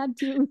mean, we had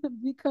to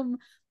become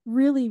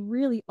really,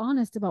 really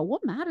honest about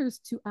what matters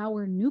to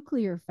our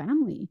nuclear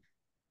family,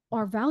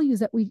 our values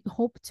that we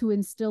hope to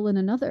instill in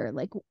another,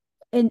 like,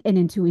 and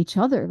into each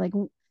other. Like,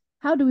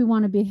 how do we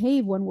want to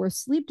behave when we're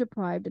sleep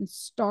deprived and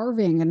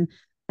starving, and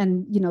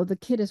the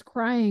kid is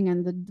crying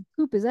and the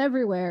poop is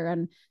everywhere,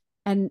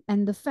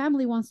 and the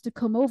family wants to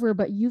come over,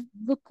 but you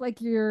look like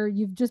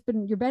you've just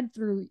been, your bed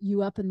threw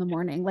you up in the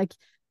morning. Like,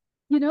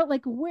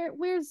 like, where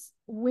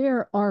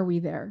are we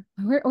there?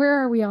 Where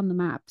are we on the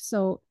map?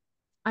 So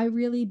I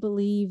really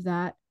believe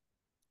that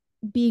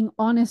being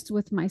honest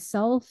with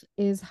myself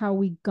is how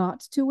we got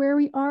to where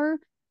we are.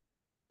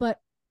 But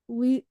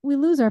we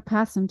lose our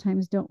path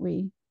sometimes, don't we?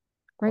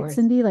 Of Right, course.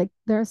 Cindy? Like,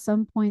 there are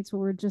some points where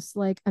we're just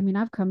like, I mean,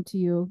 I've come to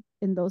you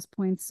in those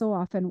points so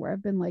often where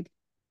I've been like,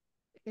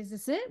 is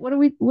this it? What are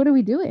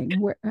we doing?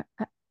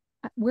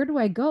 Where do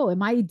I go?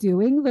 Am I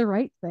doing the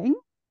right thing?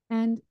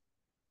 And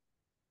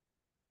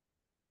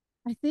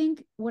I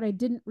think what I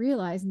didn't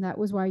realize, and that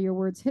was why your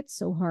words hit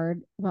so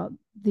hard about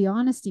the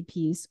honesty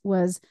piece,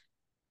 was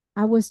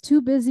I was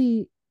too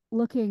busy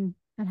looking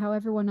at how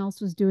everyone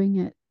else was doing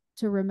it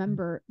to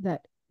remember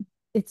that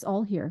it's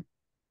all here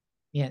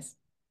Yes.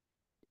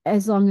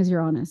 as long as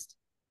you're honest.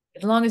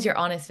 As long as you're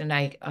honest, and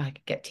I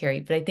could get teary,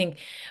 but I think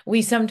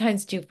we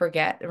sometimes do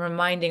forget,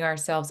 reminding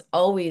ourselves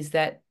always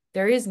that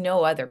there is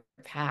no other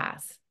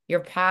path.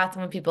 Your path,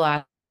 when people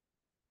ask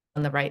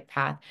on the right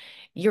path,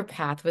 your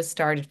path was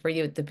started for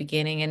you at the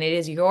beginning, and it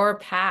is your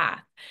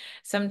path.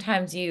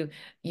 Sometimes you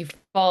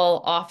fall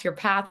off your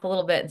path a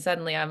little bit, and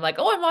suddenly I'm like,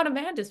 oh, I'm on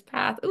Amanda's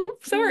path.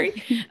 Oops,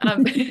 sorry.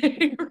 Um,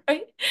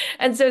 right.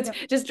 And so it's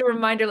Yep. just a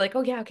reminder, like,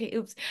 oh yeah, okay,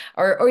 oops.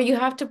 Or you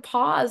have to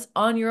pause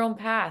on your own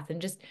path and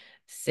just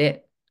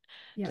sit,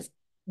 Yep. just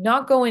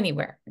not go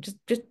anywhere. Just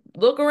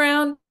look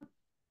around,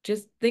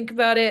 just think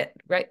about it,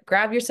 right?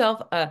 Grab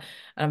yourself an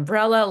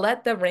umbrella,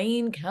 let the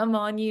rain come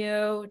on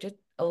you. Just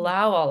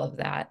allow all of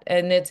that.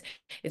 And it's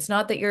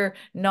not that you're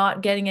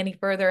not getting any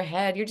further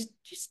ahead. You're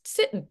just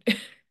sitting.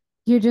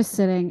 You're just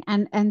sitting,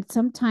 and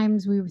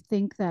sometimes we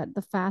think that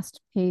the fast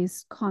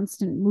pace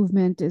constant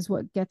movement is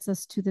what gets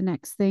us to the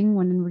next thing,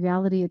 when in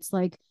reality it's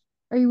like,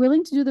 are you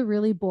willing to do the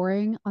really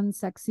boring,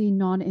 unsexy,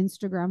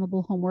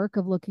 non-instagrammable homework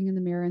of looking in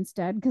the mirror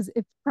instead? Because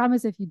if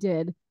promise, if you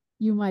did,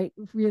 you might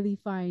really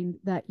find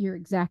that you're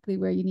exactly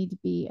where you need to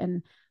be.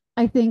 And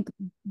I think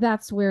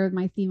that's where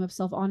my theme of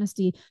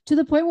self-honesty, to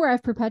the point where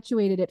I've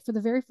perpetuated it for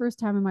the very first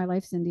time in my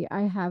life, Cindy,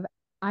 I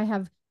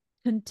have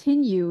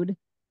continued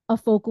a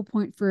focal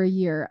point for a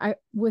year. I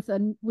with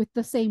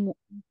the same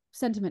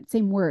sentiment,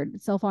 same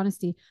word,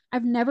 self-honesty.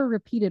 I've never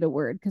repeated a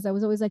word because I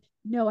was always like,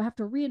 no, I have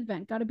to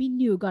reinvent, gotta be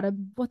new, gotta,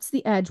 what's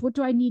the edge? What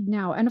do I need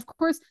now? And of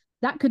course,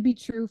 that could be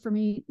true for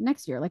me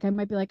next year. Like, I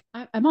might be like,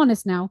 I'm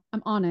honest now.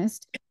 I'm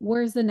honest.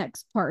 Where's the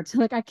next part?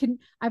 Like,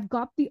 I've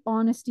got the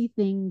honesty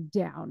thing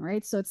down,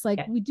 right? So it's like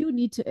Yeah. we do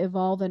need to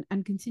evolve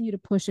and continue to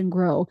push and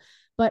grow.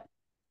 But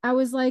I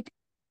was like,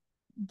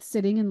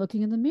 sitting and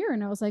looking in the mirror,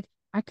 and I was like,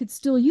 I could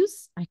still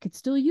use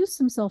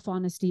some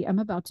self-honesty. I'm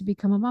about to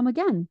become a mom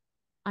again.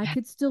 I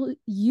could still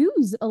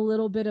use a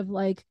little bit of,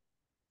 like,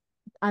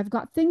 I've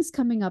got things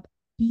coming up.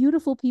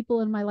 Beautiful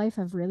people in my life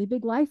have really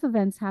big life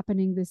events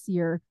happening this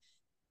year.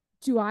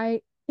 Do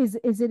I is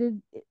it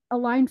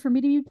aligned for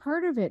me to be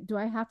part of it? Do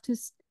I have to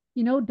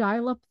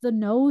dial up the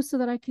no so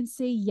that I can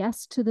say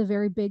yes to the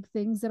very big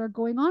things that are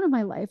going on in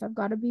my life? I've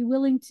got to be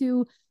willing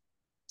to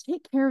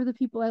take care of the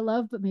people I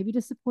love, but maybe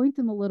disappoint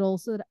them a little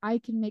so that I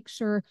can make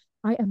sure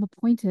I am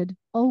appointed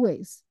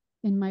always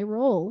in my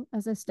role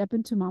as I step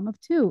into mom of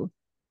two,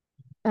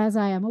 as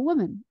I am a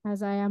woman,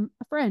 as I am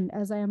a friend,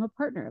 as I am a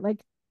partner.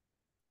 Like,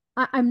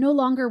 I'm no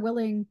longer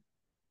willing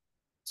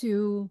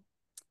to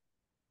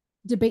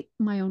debate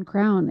my own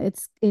crown.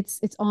 It's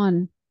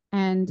on.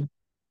 And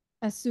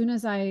as soon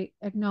as I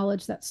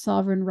acknowledge that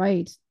sovereign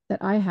right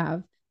that I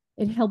have,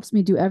 it helps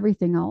me do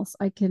everything else.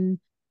 I can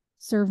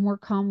serve more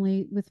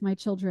calmly with my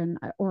children,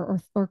 or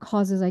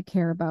causes I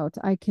care about.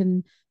 I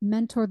can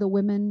mentor the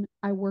women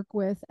I work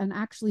with and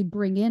actually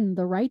bring in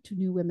the right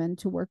new women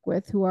to work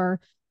with, who are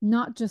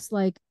not just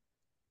like,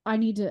 I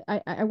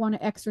want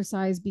to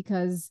exercise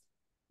because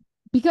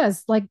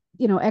like,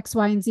 X,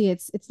 Y, and Z.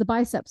 It's the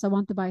biceps. I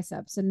want the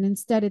biceps. And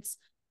instead it's,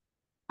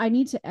 I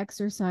need to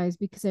exercise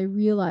because I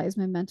realize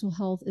my mental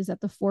health is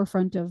at the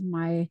forefront of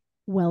my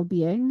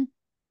well-being,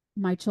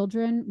 my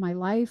children, my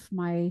life,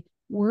 my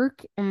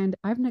work, and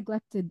I've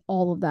neglected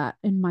all of that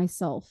in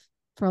myself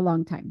for a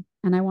long time.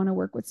 And I want to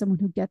work with someone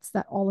who gets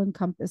that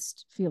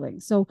all-encompassed feeling.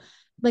 So,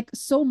 like,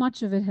 so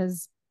much of it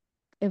has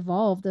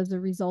evolved as a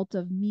result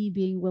of me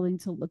being willing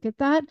to look at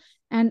that.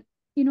 And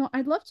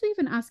I'd love to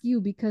even ask you,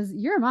 because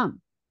you're a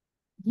mom,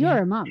 you're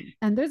Yeah. a mom,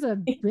 and there's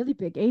a really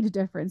big age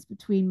difference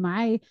between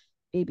my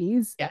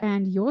babies Yeah.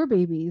 and your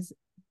babies,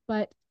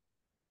 but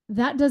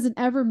that doesn't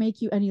ever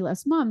make you any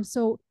less mom.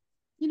 So,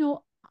 you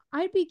know,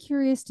 I'd be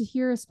curious to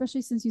hear,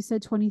 especially since you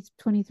said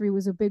 2023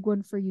 was a big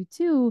one for you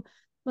too.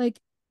 Like,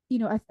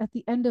 at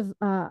the end of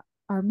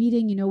our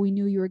meeting, we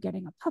knew you were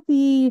getting a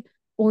puppy,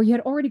 or you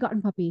had already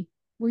gotten puppy.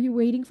 Were you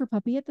waiting for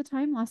puppy at the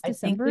time last I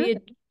think December?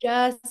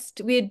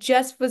 we're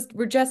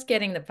just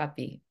getting the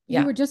puppy. You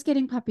Yeah. were just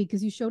getting puppy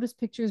because you showed us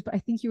pictures, but I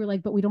think you were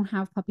like, but we don't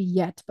have puppy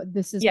yet, but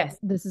Yes.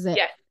 this is it.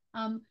 Yes.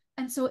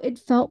 And so it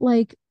felt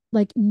like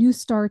new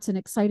starts and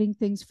exciting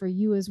things for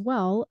you as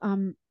well.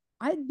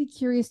 I'd be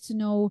curious to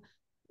know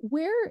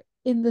where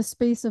in the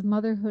space of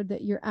motherhood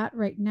that you're at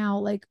right now,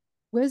 like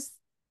was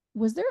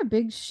was there a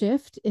big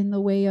shift in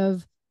the way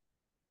of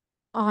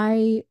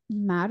I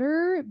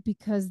matter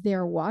because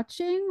they're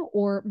watching,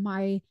 or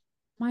my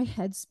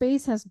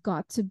headspace has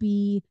got to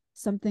be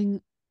something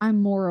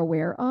I'm more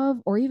aware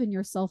of, or even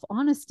your self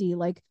honesty,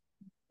 like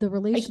the I think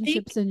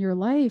relationships in your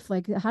life,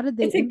 like how did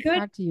they it's a good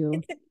impact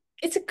you? it's a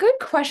it's a good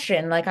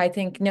question. Like I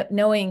think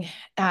knowing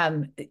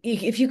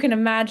if you can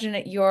imagine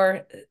at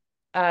your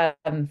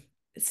um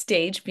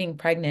stage being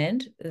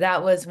pregnant,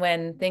 that was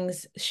when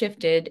things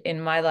shifted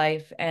in my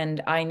life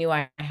and I knew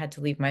I had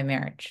to leave my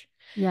marriage.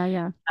 Yeah,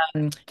 yeah.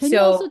 Can you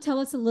also So tell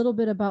us a little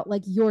bit about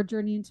like your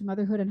journey into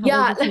motherhood and how old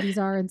yeah, your kitties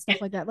are and stuff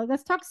like that? Like,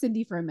 let's talk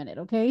Cindy for a minute,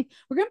 okay?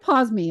 We're gonna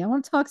pause me. I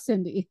want to talk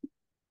Cindy.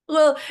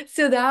 well,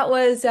 so that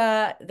was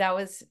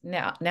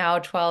now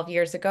 12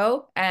 years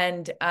ago.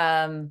 And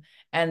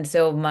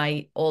so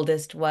my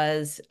oldest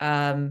was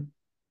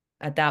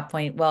at that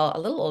point, well, a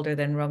little older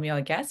than Romeo,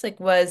 I guess, like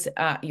was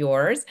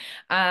yours.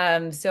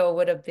 So it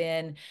would have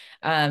been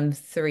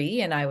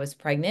 3 and I was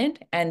pregnant.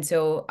 And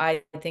so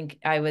I think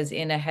I was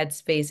in a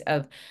headspace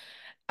of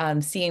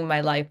seeing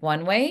my life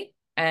one way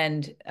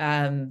and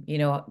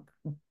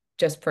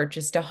just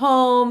purchased a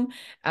home,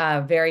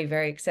 very,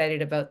 very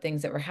excited about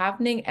things that were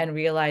happening and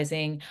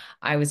realizing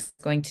I was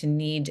going to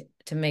need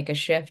to make a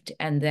shift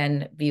and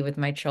then be with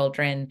my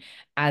children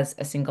as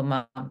a single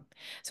mom.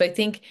 So I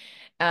think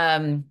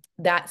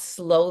that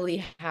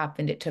slowly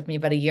happened. It took me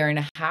about a year and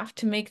a half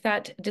to make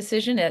that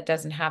decision. It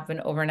doesn't happen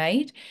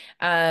overnight.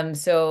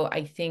 So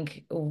I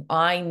think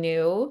I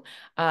knew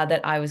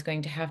that I was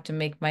going to have to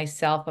make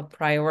myself a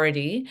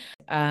priority.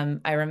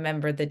 I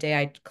remember the day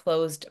I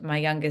closed my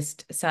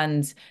youngest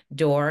son's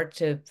door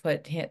to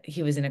put him,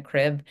 he was in a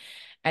crib,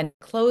 and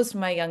closed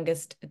my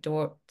youngest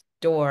door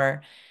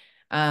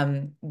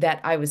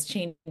that I was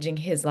changing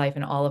his life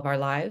and all of our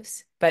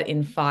lives. But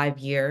in 5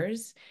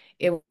 years,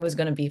 it was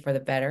going to be for the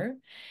better.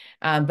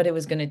 But it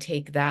was going to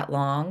take that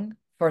long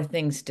for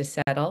things to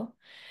settle.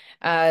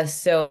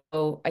 So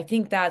I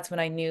think that's when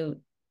I knew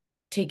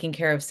taking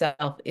care of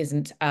self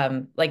isn't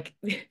like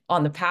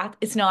on the path.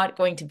 It's not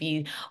going to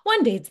be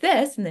one day it's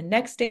this and the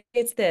next day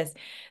it's this.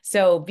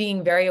 So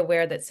being very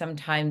aware that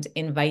sometimes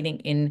inviting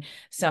in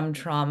some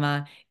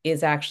trauma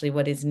is actually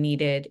what is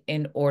needed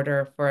in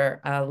order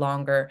for a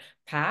longer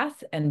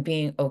path and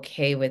being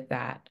okay with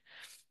that.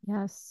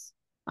 Yes.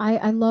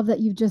 I love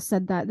that you've just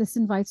said that. This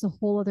invites a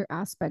whole other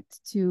aspect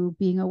to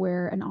being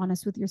aware and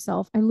honest with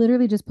yourself. I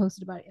literally just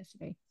posted about it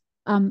yesterday.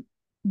 Um,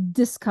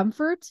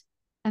 Discomfort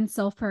and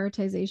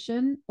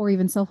self-prioritization or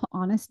even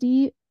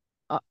self-honesty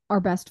are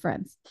best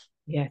friends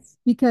Yes.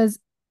 because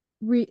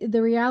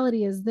the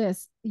reality is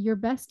this: your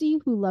bestie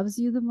who loves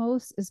you the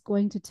most is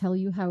going to tell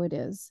you how it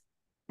is.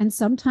 And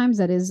sometimes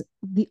that is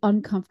the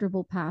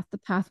uncomfortable path, the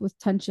path with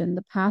tension,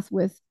 the path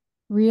with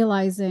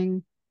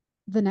realizing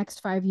the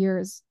next 5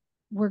 years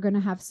we're going to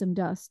have some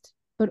dust,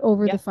 but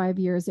over the Yep. 5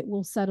 years it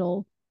will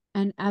settle,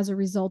 and as a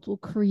result will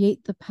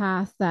create the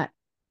path that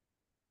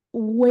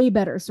way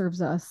better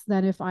serves us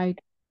than if I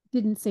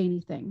didn't say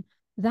anything.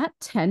 That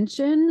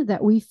tension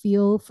that we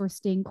feel for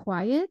staying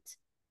quiet,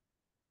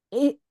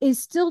 it is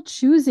still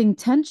choosing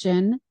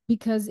tension,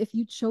 because if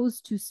you chose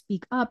to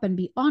speak up and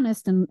be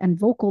honest and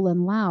vocal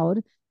and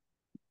loud,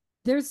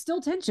 there's still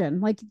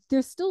tension. Like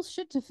there's still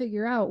shit to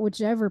figure out,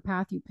 whichever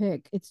path you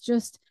pick. It's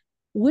just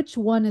which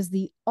one is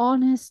the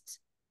honest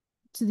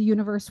to the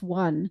universe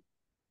one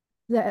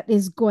that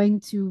is going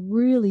to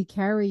really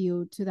carry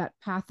you to that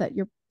path that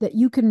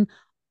you can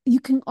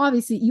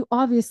obviously, you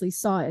obviously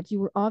saw it. You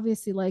were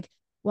obviously like,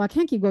 well, I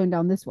can't keep going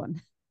down this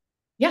one.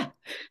 Yeah.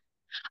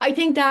 I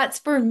think that's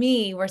for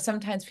me where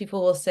sometimes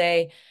people will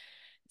say,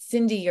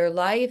 Cindy, your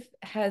life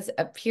has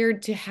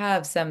appeared to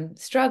have some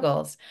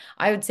struggles.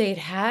 I would say it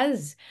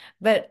has,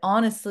 but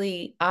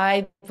honestly,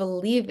 I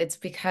believe it's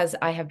because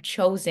I have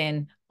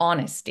chosen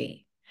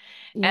honesty.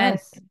 And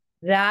Yes.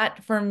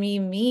 that for me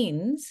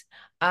means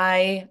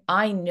I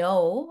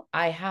know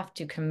I have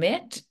to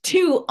commit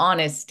to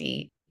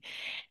honesty.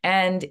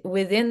 And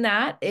within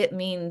that, it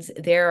means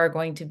there are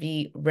going to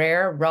be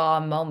rare, raw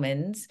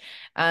moments.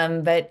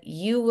 But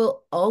you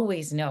will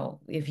always know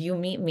if you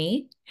meet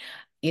me,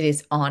 it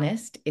is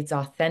honest, it's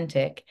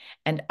authentic,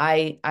 and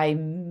I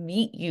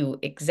meet you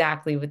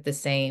exactly with the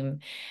same.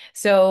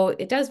 So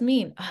it does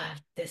mean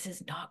this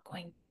is not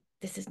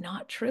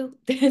true.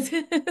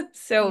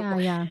 So Yeah,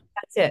 yeah.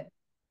 that's it.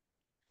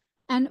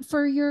 And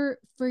for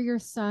your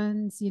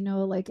sons,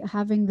 like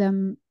having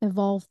them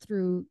evolve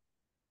through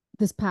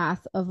this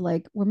path of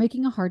like, we're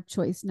making a hard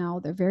choice now.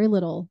 They're very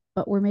little,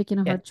 but we're making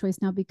a Yeah. hard choice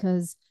now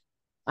because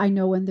I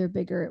know when they're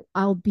bigger,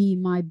 I'll be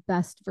my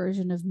best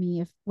version of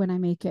me if when I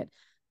make it.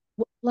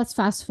 Let's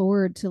fast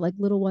forward to like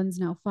little ones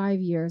now 5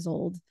 years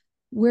old.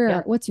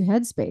 Yeah. what's your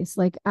headspace?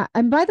 Like,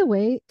 and by the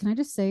way, can I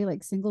just say,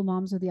 like, single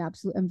moms are the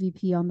absolute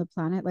MVP on the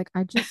planet. Like,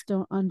 I just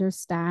don't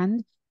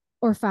understand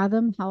or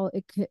fathom how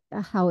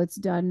it's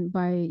done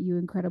by you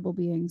incredible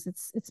beings.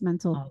 It's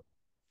mental.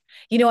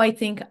 Oh. I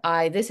think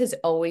this has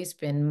always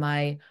been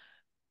my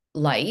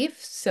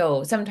life.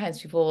 So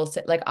sometimes people will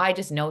say, like, I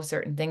just know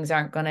certain things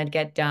aren't going to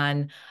get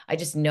done. I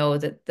just know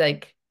that,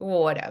 like,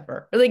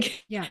 whatever.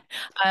 Like, Yeah.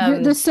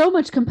 um, There's so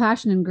much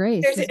compassion and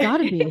grace. there's There's got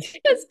to be.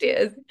 it just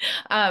is.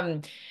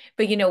 Um,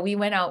 but we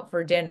went out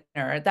for dinner.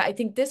 That I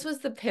think this was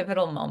the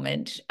pivotal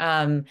moment.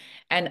 And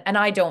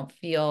I don't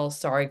feel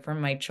sorry for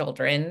my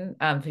children.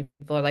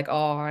 People are like,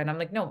 oh, and I'm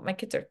like, no, my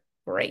kids are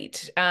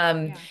great.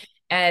 Yeah.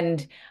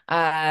 And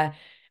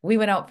we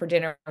went out for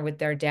dinner with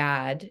their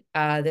dad.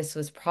 This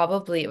was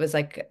probably, it was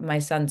like my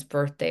son's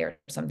birthday or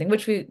something,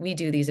 which we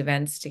do these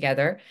events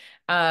together.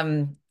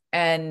 And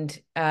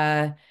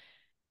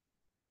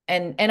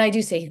and I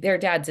do say their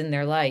dad's in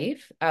their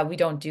life. We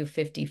don't do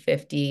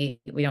 50-50.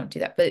 We don't do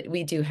that, but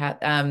we do have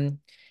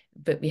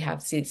but we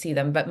have see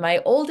them. But my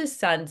oldest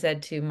son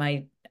said to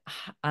my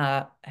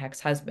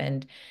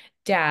ex-husband,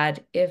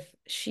 Dad, if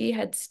she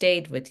had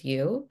stayed with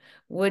you,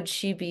 would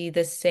she be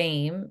the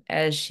same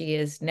as she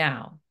is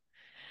now?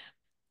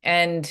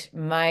 And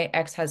my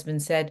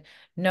ex-husband said,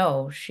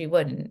 no, she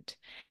wouldn't.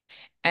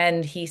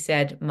 And he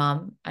said,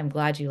 Mom, I'm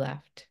glad you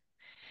left.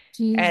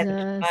 And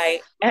Jesus. my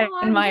and Oh,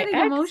 I'm my getting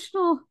ex,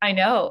 emotional. I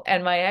know,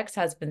 and my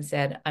ex-husband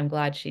said, I'm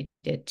glad she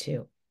did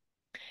too.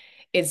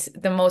 It's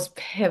the most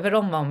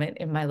pivotal moment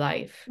in my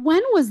life.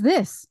 When was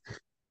this?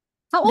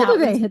 How old Now, are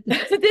they at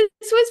this? this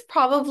was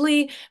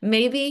probably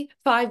maybe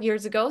 5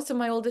 years ago. So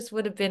my oldest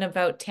would have been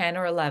about 10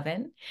 or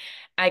 11.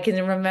 I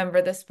can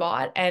remember the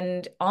spot.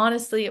 And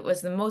honestly, it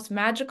was the most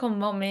magical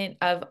moment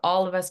of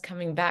all of us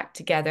coming back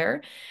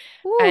together.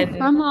 Ooh,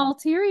 And I'm all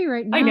teary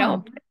right I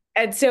know. now.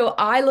 And so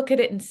I look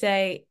at it and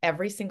say,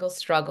 every single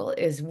struggle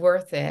is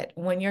worth it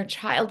when your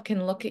child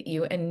can look at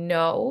you and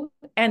know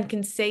and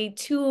can say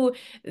to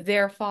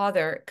their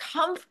father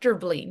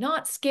comfortably,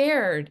 not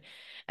scared,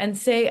 and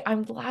say,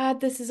 I'm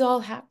glad this has all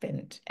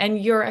happened. And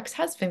your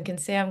ex-husband can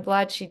say, I'm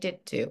glad she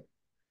did too.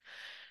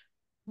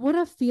 What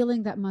a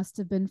feeling that must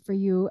have been for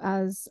you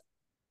as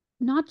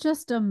not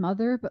just a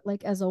mother, but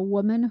like as a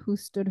woman who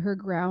stood her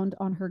ground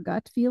on her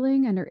gut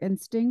feeling and her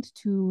instinct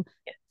to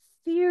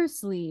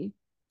fiercely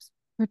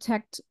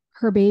protect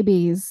her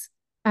babies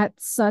at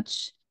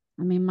such,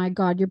 I mean, my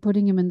God, you're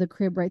putting him in the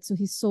crib, right? So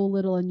he's so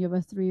little and you have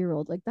a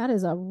 3-year-old. Like that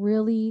is a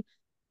really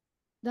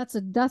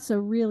that's a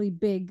really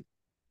big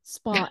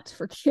spot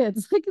for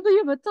kids. Like they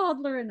have a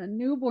toddler and a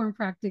newborn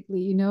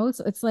practically, you know?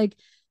 So it's like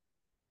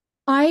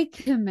I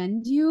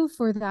commend you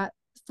for that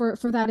for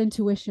that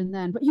intuition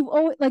then. But you've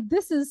always like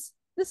this is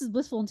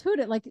blissful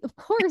intuitive. Like of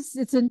course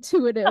it's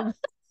intuitive.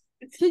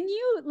 Can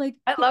you like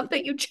I love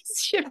that you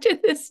just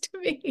shifted this to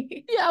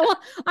me. yeah, well,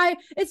 I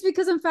it's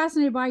because I'm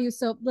fascinated by you.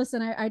 So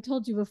listen, I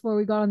told you before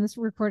we got on this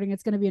recording,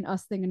 it's gonna be an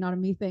us thing and not a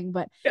me thing.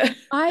 But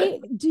I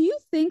do you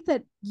think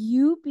that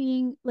you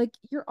being like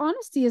your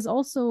honesty is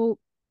also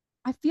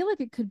I feel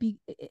like it could be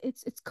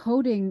it's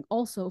coding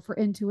also for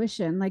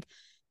intuition. Like,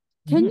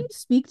 can you Mhm.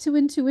 speak to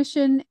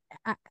intuition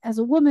as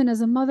a woman,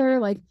 as a mother,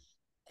 like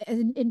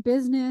in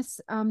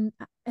business,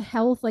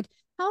 health? Like,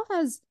 how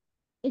has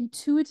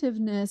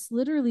intuitiveness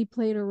literally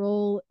played a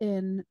role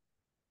in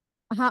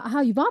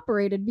how you've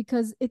operated?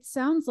 Because it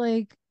sounds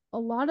like a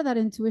lot of that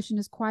intuition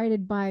is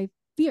quieted by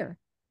fear,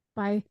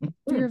 by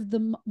fear Mhm. of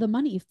the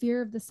money,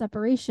 fear of the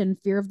separation,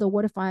 fear of the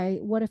what if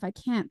I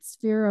can't,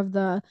 fear of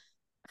the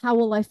how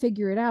will I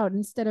figure it out,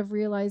 instead of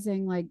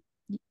realizing like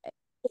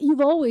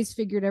you've always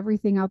figured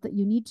everything out that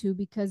you need to,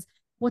 because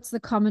what's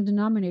the common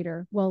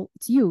denominator? Well,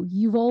 it's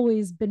you've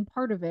always been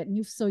part of it, and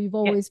you've Yes.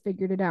 always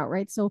figured it out,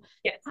 right? So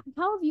Yes.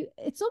 how have you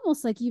it's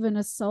almost like even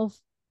a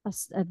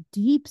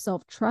deep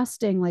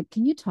self-trusting, like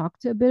can you talk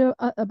to a bit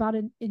about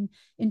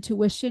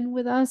intuition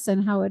with us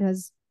and how it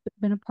has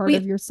been a part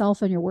of We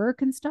yourself and your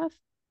work and stuff?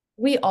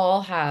 we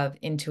all have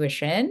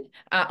intuition,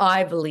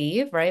 I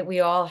believe, right?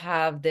 We all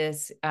have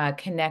this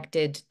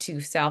connected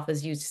to self,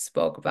 as you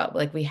spoke about.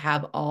 Like we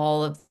have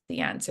all of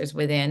the answers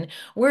within.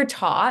 We're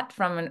taught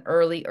from an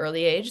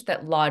early age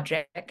that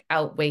logic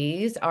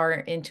outweighs our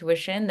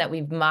intuition, that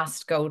we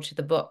must go to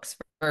the books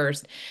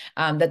first,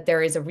 that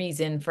there is a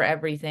reason for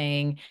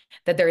everything,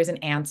 that there is an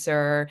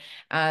answer.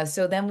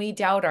 So then we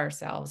doubt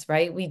ourselves,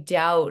 right? We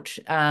doubt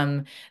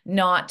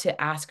not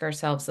to ask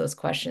ourselves those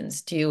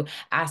questions, to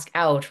ask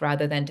out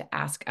rather than to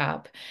ask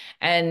up.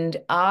 And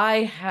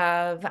I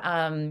have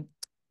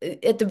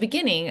at the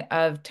beginning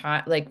of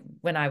time, like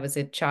when I was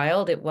a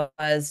child, it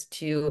was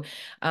to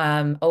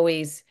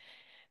always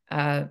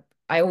uh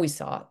I always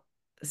saw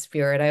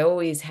spirit. I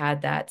always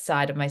had that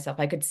side of myself.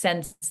 I could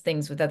sense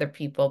things with other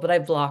people, but I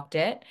blocked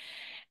it.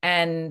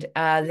 And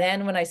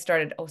then when I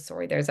started, oh,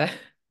 sorry, there's a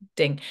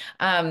ding.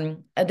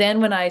 Then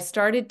when I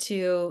started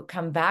to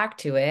come back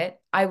to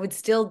it, I would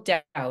still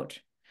doubt.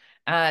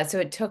 So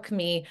it took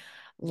me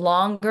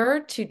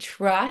longer to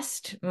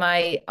trust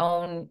my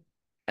own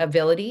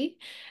ability,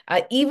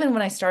 even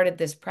when I started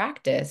this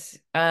practice,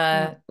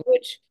 Yeah.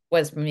 which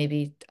was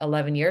maybe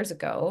 11 years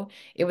ago,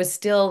 it was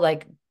still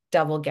like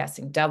double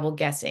guessing, double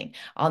guessing.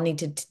 I'll need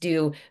to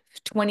do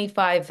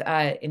 25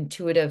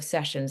 intuitive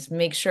sessions,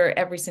 make sure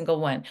every single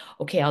one.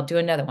 Okay, I'll do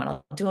another one.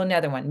 I'll do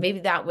another one. Maybe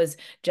that was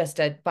just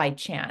a by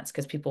chance,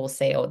 because people will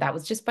say, oh, that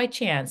was just by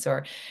chance.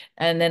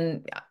 And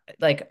then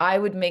like I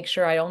would make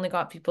sure I only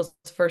got people's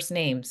first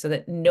names so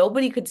that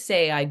nobody could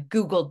say I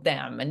Googled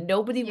them, and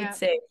nobody would Yeah.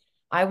 say,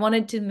 I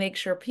wanted to make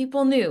sure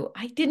people knew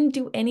I didn't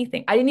do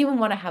anything. I didn't even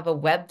want to have a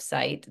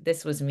website.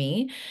 This was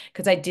me,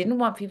 because I didn't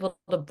want people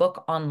to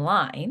book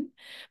online,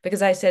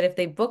 because I said if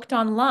they booked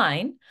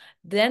online,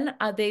 then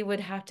they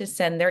would have to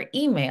send their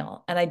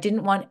email. And I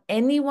didn't want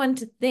anyone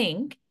to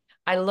think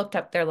I looked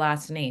up their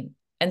last name.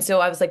 And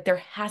so I was like,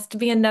 there has to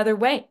be another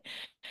way.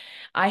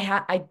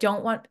 I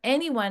don't want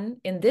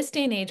anyone in this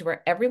day and age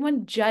where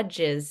everyone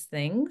judges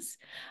things.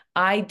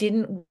 I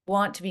didn't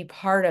want to be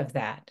part of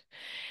that.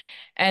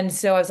 And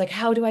so I was like,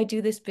 how do I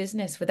do this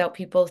business without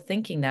people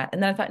thinking that?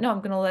 And then I thought, no, I'm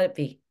going to let it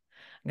be.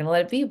 I'm going to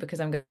let it be, because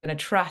I'm going to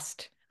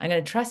trust. I'm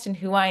going to trust in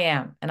who I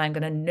am, and I'm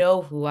going to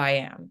know who I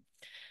am.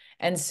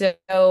 And so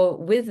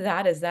with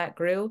that, as that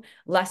grew,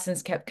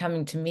 lessons kept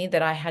coming to me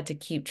that I had to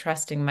keep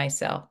trusting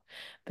myself,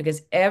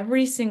 because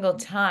every single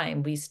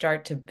time we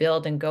start to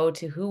build and go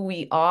to who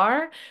we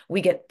are,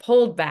 we get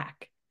pulled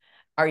back.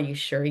 Are you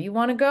sure you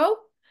want to go?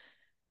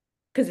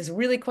 Because it's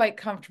really quite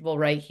comfortable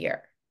right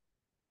here.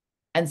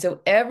 And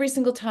so every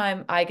single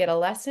time I get a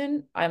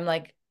lesson, I'm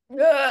like,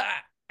 ugh,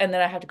 and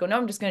then I have to go, no,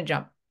 I'm just going to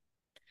jump.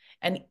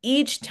 And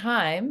each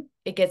time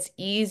it gets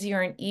easier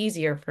and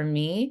easier for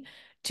me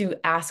to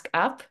ask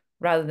up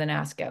rather than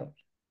ask out.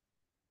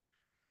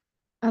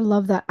 I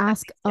love that.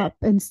 Ask up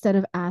instead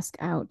of ask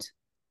out.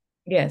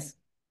 Yes.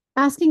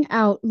 Asking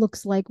out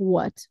looks like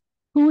what?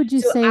 Who would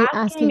you So say asking?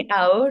 asking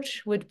out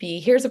would be,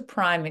 here's a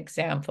prime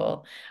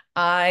example.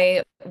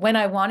 When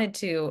I wanted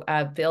to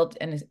build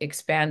and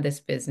expand this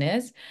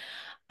business,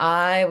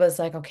 I was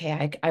like,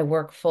 okay, I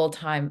work full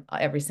time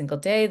every single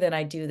day. Then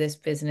I do this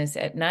business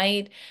at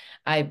night,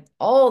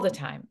 all the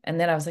time. And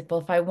then I was like, well,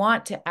 if I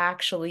want to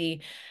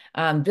actually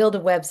build a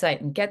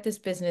website and get this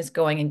business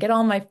going and get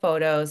all my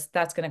photos,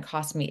 that's going to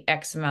cost me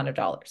X amount of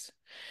dollars.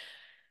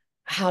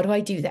 How do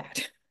I do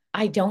that?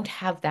 I don't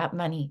have that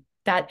money.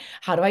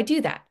 How do I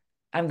do that?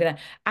 I'm going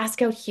to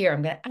ask out here.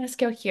 I'm going to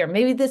ask out here.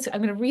 Maybe this,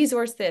 I'm going to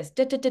resource this.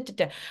 Da, da, da, da,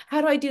 da. How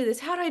do I do this?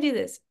 How do I do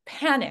this?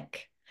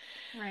 Panic.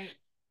 Right.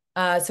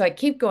 So I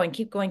keep going,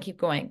 keep going, keep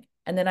going.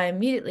 And then I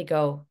immediately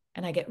go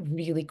and I get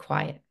really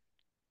quiet.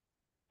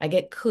 I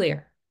get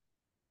clear.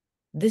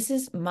 This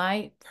is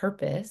my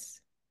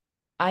purpose.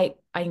 I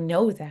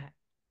know that.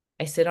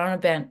 I sit on a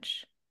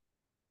bench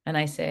and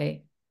I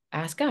say,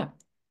 ask up.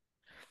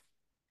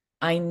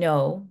 I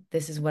know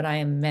this is what I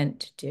am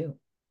meant to do.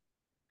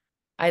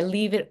 I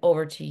leave it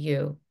over to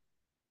you.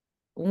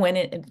 When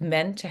it's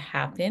meant to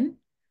happen,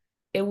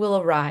 it will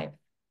arrive.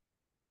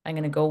 I'm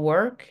going to go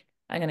work.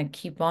 I'm going to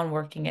keep on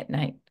working at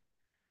night.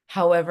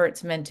 However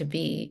it's meant to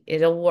be,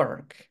 it'll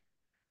work.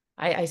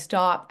 I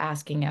stop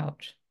asking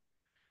out.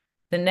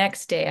 The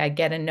next day, I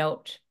get a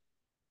note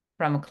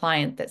from a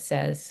client that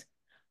says,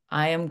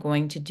 I am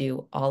going to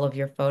do all of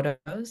your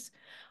photos,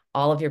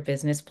 all of your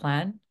business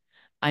plan.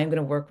 I'm going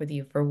to work with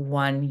you for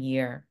 1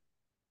 year.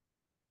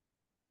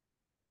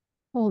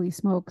 Holy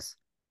smokes.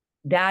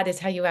 That is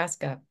how you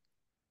ask up.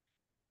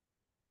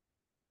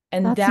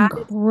 And That's that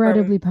is for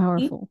incredibly me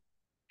powerful.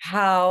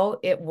 how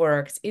it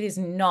works. It is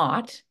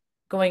not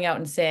going out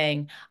and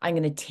saying, I'm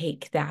going to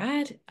take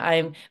that.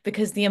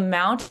 Because the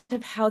amount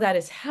of how that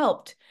has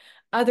helped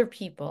other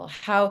people,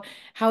 how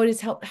it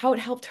has helped, how it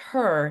helped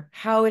her,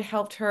 how it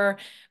helped her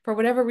for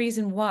whatever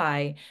reason,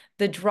 why.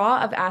 The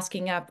draw of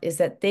asking up is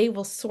that they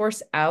will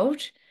source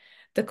out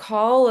the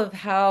call of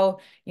how,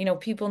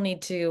 people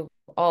need to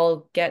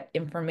all get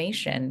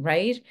information,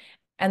 right?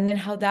 And then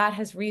how that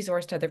has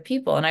resourced other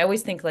people. And I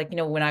always think like,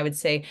 when I would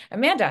say,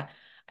 Amanda,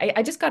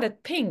 I just got a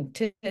ping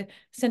to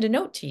send a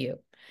note to you.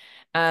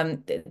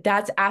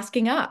 That's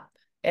asking up.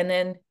 And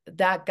then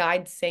that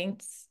guide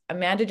saints,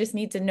 Amanda just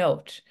needs a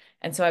note.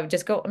 And so I would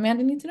just go,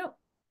 Amanda needs a note.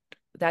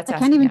 That's I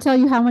can't asking even up. tell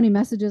you how many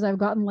messages I've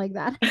gotten like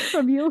that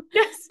from you.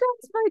 Yes.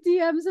 That's my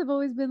DMs have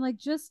always been like,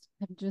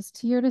 I'm just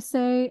here to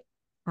say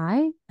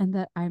hi and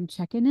that I'm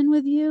checking in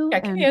with you. I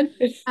can.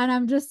 And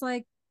I'm just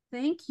like,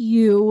 thank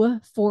you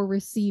for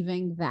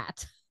receiving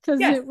that. Because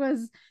Yes. it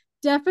was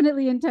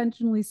definitely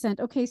intentionally sent.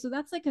 Okay, so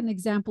that's like an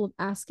example of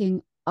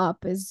asking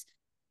up is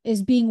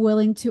being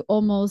willing to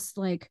almost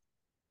like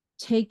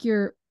take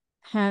your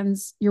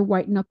hands, your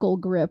white knuckle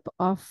grip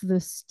off the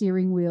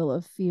steering wheel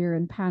of fear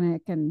and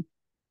panic and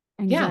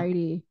Yeah.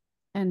 anxiety,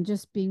 and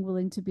just being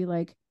willing to be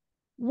like,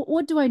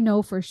 what do I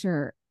know for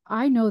sure?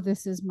 I know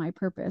this is my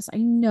purpose. I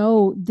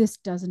know this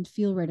doesn't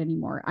feel right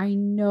anymore. I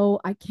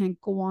know I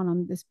can't go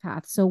on this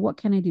path. So what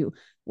can I do?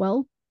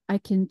 Well, I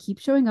can keep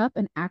showing up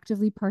and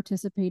actively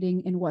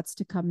participating in what's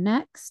to come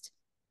next.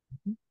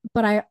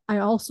 But I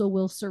also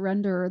will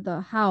surrender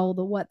the how,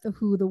 the what, the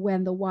who, the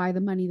when, the why,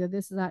 the money, the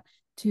this, that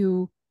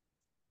to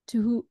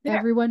who There.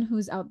 everyone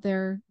who's out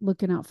there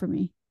looking out for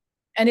me.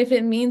 And if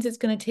it means it's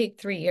going to take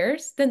 3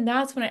 years, then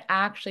that's when it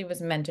actually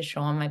was meant to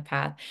show on my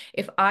path.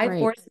 If I Right.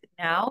 force it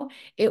now,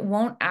 it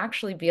won't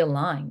actually be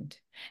aligned.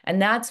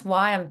 And that's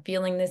why I'm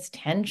feeling this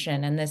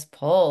tension and this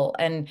pull.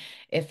 And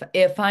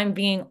if I'm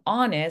being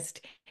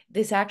honest,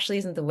 this actually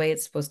isn't the way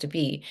it's supposed to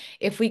be.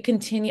 If we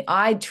continue,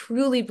 I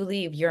truly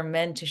believe you're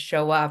meant to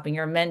show up and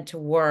you're meant to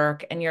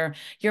work and you're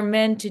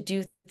meant to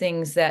do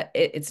things that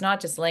it's not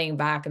just laying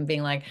back and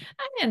being like,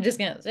 I'm just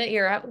gonna sit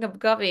here, have a cup of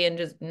coffee, and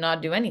just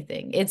not do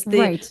anything. It's the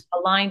Right.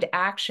 aligned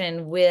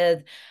action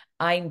with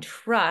I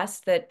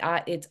trust that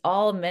it's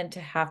all meant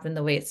to happen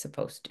the way it's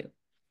supposed to.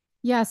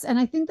 Yes, and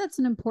I think that's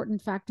an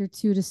important factor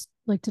too, to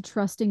like to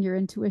trusting your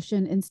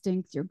intuition,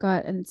 instinct, your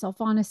gut, and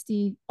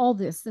self-honesty. All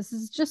this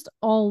is just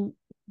all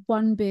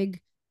one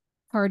big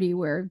party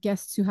where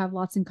guests who have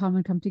lots in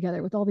common come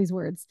together with all these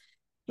words.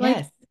 Like,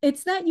 Yes.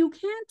 it's that you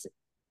can't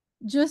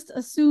just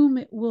assume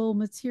it will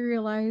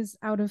materialize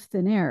out of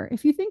thin air.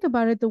 If you think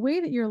about it, the way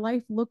that your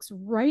life looks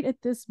right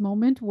at this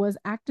moment was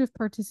active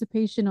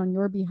participation on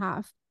your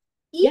behalf.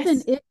 Even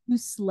Yes. if you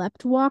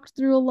slept walked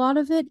through a lot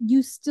of it,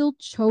 you still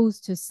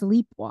chose to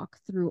sleepwalk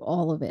through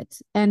all of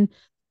it. And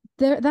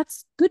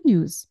that's good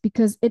news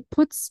because it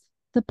puts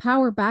the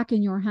power back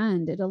in your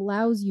hand. It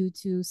allows you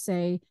to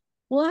say,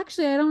 well,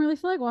 actually, I don't really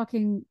feel like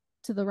walking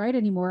to the right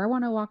anymore. I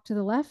want to walk to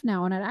the left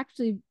now. And I'd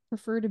actually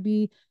prefer to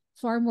be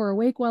far more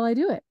awake while I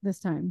do it this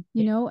time,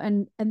 you Yeah. know,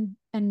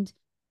 and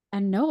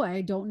no,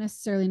 I don't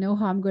necessarily know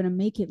how I'm going to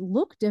make it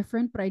look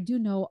different, but I do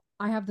know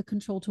I have the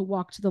control to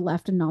walk to the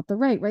left and not the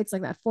right, right? It's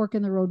like that fork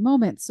in the road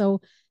moment.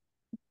 So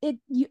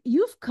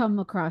you've come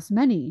across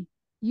many,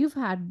 you've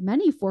had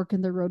many fork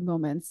in the road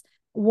moments,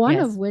 one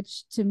of Yes.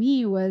 which to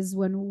me was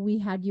when we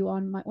had you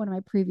on one of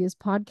my previous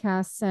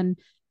podcasts. And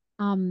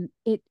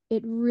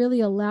it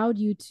really allowed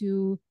you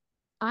to,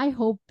 I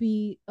hope,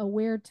 be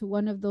aware to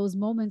one of those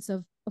moments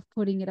of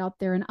putting it out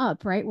there and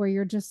up, right, where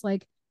you're just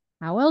like,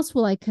 how else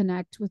will I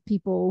connect with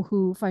people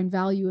who find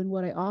value in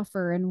what I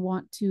offer and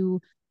want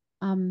to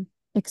um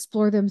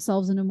explore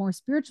themselves in a more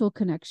spiritual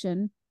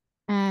connection.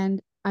 And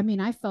I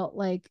mean, I felt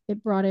like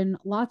it brought in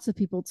lots of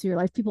people to your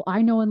life. People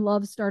I know and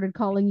love started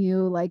calling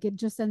you. Like, it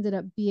just ended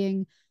up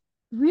being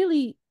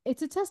really,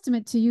 it's a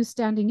testament to you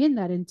standing in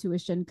that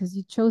intuition because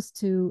you chose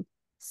to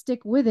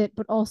stick with it,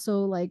 but also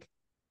like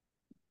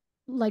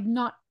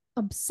not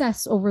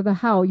obsess over the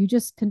how. You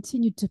just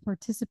continued to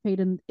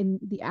participate in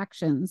the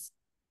actions.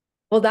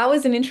 Well, that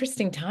was an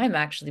interesting time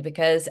actually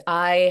because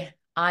I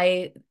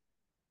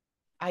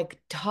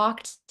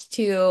talked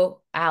to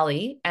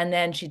Allie and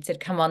then she'd said,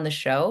 come on the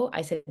show.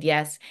 I said,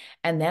 yes.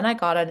 And then I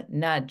got a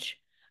nudge,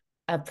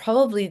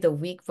 probably the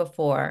week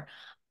before.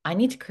 I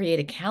need to create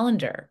a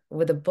calendar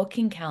with a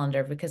booking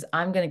calendar because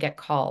I'm going to get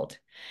called.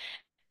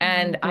 Oh my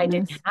And I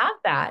didn't goodness. have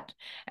that.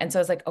 And so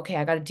I was like, okay,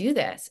 I got to do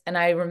this. And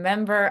I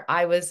remember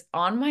I was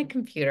on my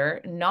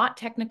computer, not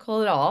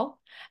technical at all,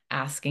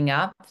 asking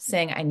up,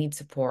 saying, I need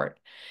support.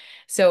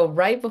 So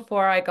right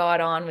before I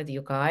got on with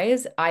you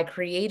guys, I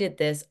created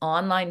this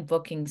online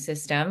booking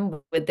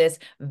system with this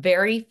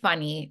very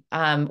funny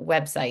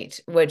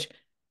website, which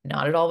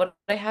not at all what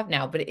I have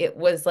now, but it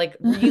was like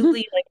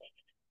really like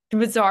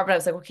bizarre. But I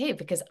was like, okay,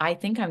 because I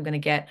think I'm gonna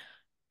get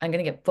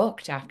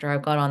booked after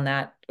I've got on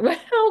that.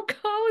 I'll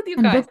go with you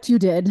And guys. booked you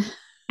did.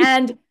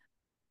 And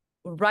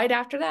right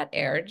after that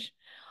aired,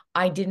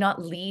 I did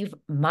not leave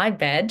my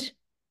bed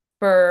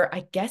for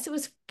I guess it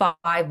was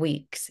 5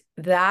 weeks.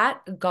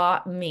 That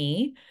got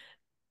me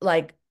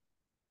like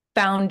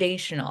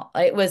foundational.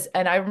 It was,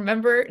 and I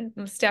remember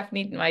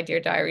Stephanie, my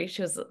dear diary,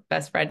 she was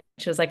best friend.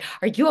 She was like,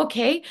 "Are you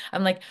okay?"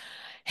 I'm like,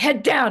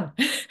 "Head down.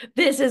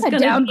 This is A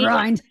gonna down be it."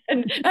 grind.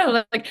 And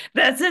I'm like,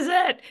 "This is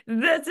it.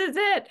 This is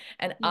it."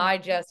 And Yeah. I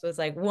just was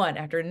like one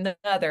after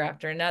another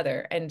after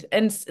another. And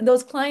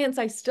those clients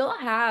I still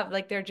have,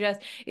 like they're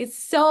just, it's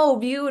so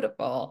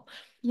beautiful.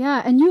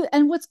 Yeah,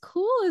 and what's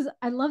cool is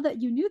I love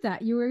that you knew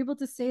that. You were able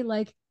to say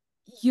like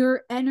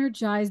you're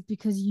energized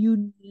because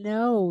you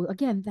know,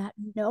 again, that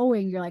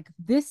knowing, you're like,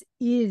 this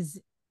is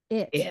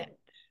it. Yeah.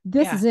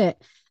 This Yeah. is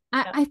it. I,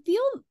 Yeah. I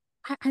feel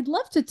I'd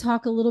love to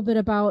talk a little bit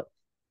about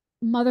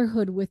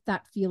motherhood with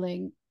that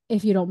feeling,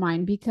 if you don't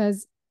mind,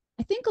 because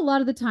I think a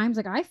lot of the times,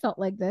 like I felt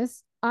like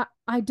this.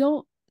 I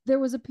don't. There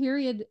was a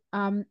period,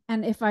 and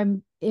if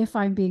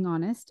I'm being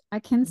honest, I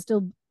can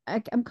still.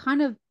 I'm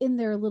kind of in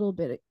there a little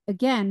bit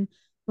again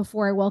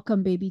before I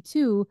welcome baby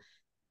two,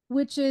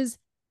 which is,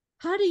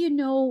 how do you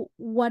know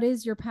what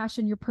is your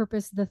passion, your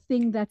purpose, the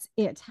thing that's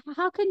it?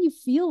 How can you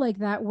feel like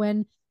that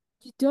when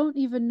you don't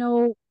even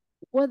know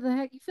what the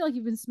heck? You feel like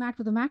you've been smacked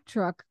with a Mack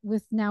truck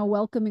with now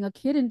welcoming a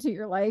kid into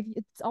your life.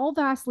 It's all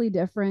vastly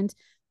different.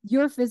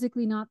 You're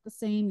physically not the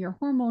same, you're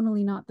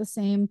hormonally not the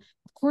same.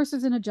 Of course,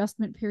 there's an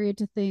adjustment period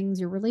to things.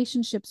 Your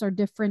relationships are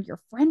different, your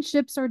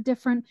friendships are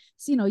different.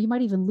 So, you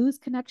might even lose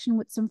connection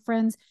with some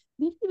friends.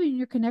 Maybe even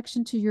your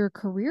connection to your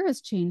career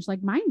has changed,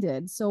 like mine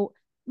did. So,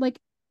 like,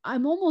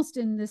 I'm almost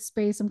in this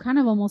space. I'm kind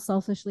of almost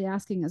selfishly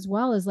asking as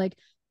well, is like,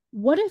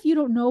 what if you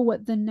don't know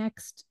what the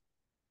next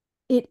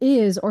it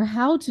is or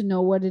how to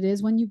know what it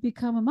is when you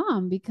become a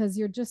mom because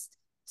you're just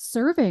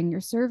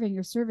you're surviving,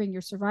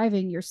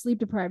 you're sleep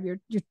deprived,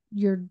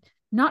 you're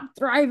not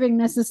thriving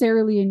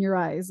necessarily in your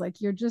eyes.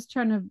 Like you're just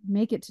trying to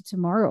make it to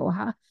tomorrow.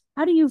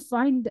 How do you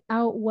find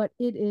out what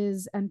it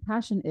is and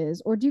passion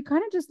is? Or do you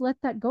kind of just let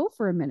that go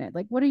for a minute?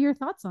 Like, what are your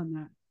thoughts on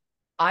that?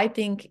 I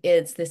think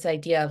it's this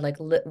idea of like,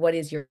 what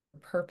is your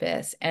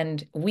purpose?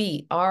 And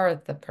we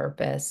are the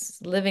purpose.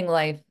 Living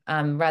life,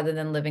 rather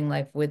than living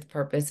life with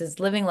purpose, is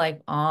living life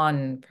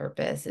on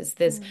purpose. It's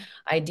this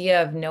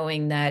idea of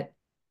knowing that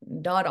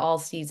not all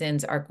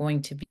seasons are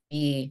going to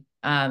be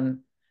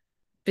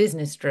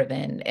business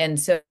driven. And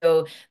so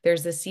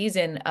there's a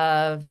season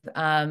of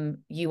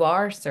you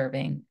are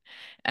serving,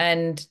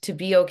 and to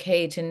be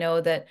okay to know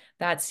that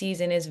that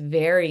season is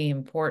very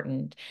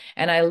important.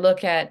 And I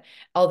look at,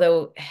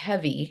 although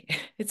heavy,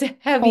 it's a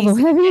heavy Although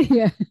season, heavy,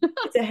 yeah.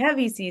 it's a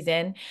heavy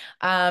season.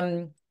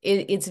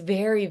 It's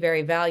very,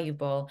 very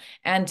valuable.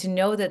 And to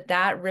know that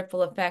that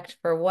ripple effect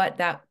for what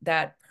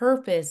that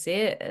purpose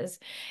is,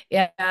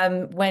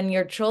 when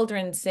your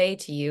children say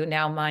to you,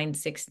 now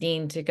mine's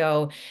 16, to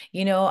go,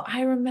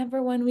 I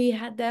remember when we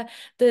had the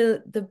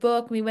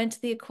book, we went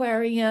to the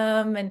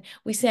aquarium and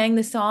we sang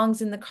the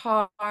songs in the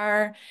car.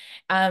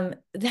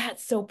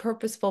 That's so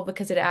purposeful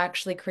because it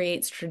actually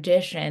creates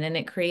tradition and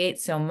it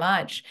creates so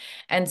much.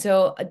 And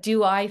so,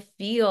 do I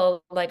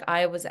feel like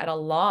I was at a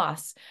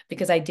loss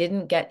because I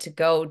didn't get to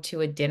go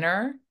to a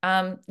dinner?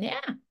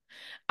 Yeah,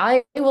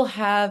 I will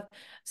have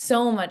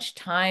so much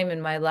time in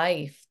my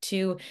life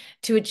to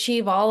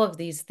achieve all of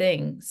these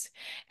things.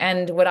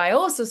 And what I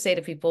also say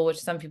to people, which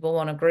some people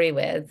won't agree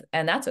with,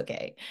 and that's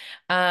okay,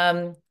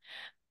 um,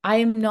 I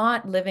am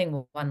not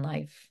living one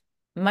life.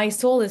 My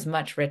soul is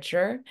much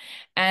richer.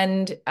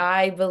 And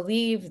I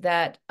believe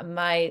that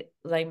my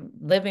like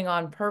living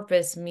on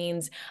purpose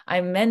means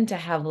I'm meant to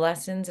have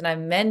lessons and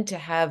I'm meant to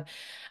have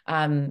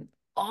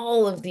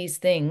all of these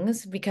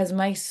things because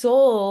my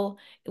soul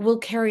will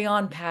carry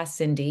on past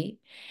Cindy.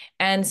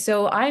 And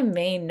so I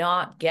may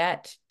not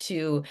get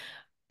to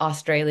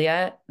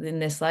Australia in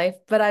this life,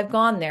 but I've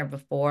gone there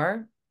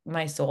before,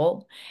 my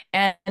soul.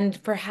 And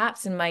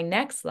perhaps in my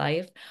next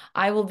life,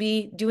 I will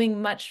be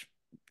doing much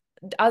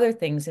other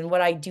things. And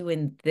what I do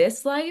in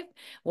this life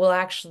will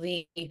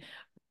actually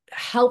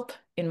help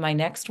in my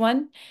next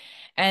one.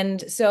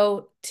 And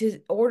so, to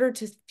order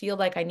to feel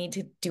like I need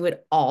to do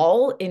it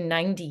all in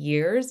 90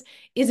 years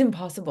is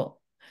impossible.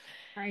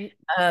 Right.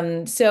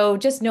 So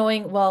just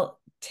knowing, well,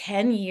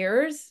 10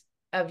 years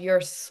of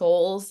your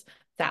soul's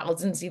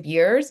thousands of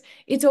years,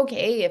 it's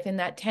okay if in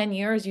that 10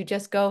 years you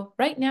just go,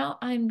 right now,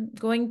 I'm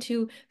going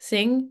to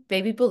sing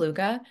Baby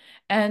Beluga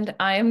and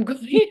I am going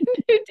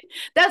to,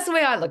 that's the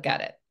way I look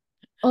at it.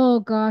 Oh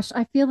gosh,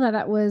 I feel that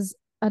that was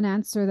an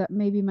answer that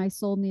maybe my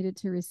soul needed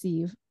to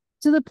receive,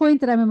 to the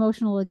point that I'm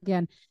emotional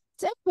again.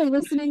 To everybody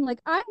listening, like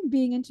I'm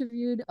being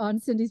interviewed on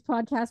Cindy's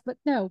podcast, but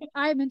no,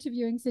 I'm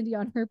interviewing Cindy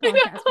on her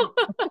podcast right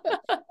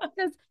now.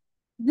 Because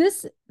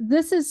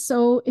this is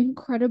so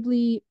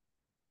incredibly,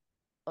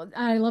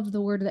 I love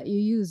the word that you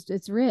used.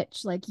 It's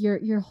rich. Like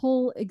your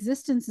whole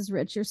existence is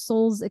rich. Your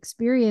soul's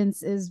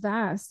experience is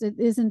vast. It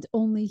isn't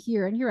only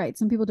here. And you're right,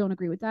 some people don't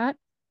agree with that.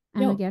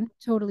 And No, again,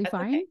 totally that's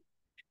fine. okay.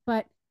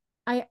 But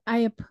I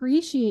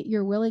appreciate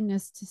your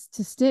willingness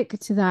to stick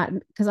to that,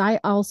 because I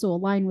also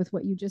align with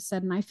what you just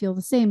said and I feel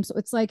the same. So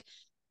it's like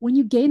when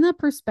you gain that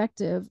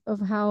perspective of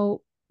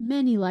how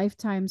many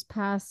lifetimes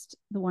past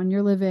the one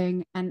you're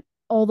living and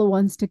all the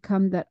ones to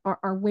come that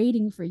are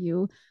waiting for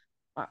you,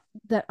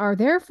 that are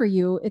there for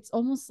you, it's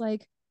almost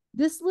like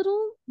this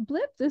little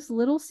blip, this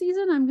little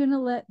season, I'm going to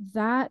let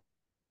that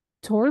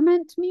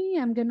torment me.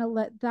 I'm going to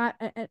let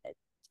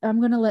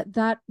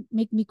that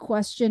make me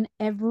question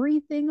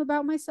everything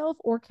about myself,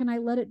 or can I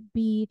let it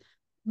be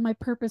my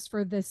purpose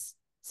for this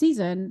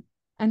season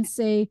and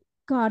say,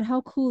 God,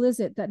 how cool is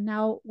it that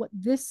now what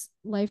this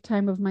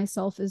lifetime of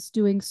myself is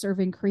doing,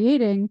 serving,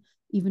 creating,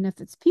 even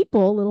if it's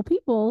people, little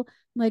people,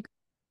 like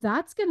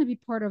that's going to be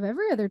part of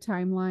every other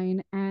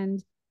timeline.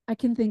 And I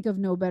can think of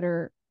no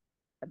better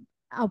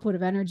output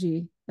of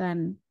energy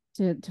than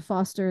to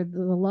foster the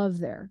love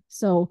there.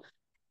 So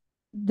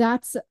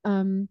that's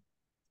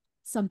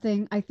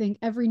something I think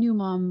every new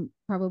mom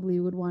probably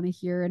would want to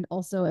hear, and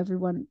also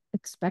everyone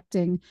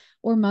expecting,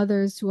 or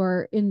mothers who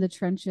are in the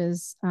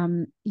trenches,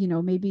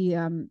 maybe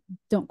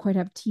don't quite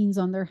have teens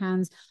on their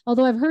hands.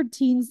 Although I've heard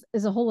teens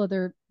is a whole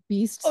other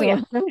beast. Oh, So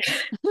yeah. well,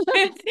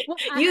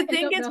 You I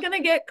think don't it's know. going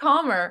to get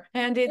calmer,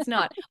 and it's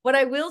not. What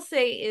I will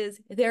say is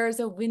there is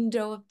a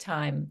window of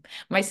time.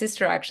 My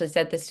sister actually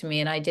said this to me,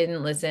 and I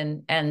didn't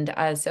listen, and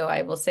so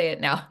I will say it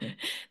now.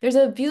 There's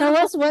a Tell beautiful.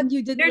 us what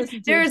you didn't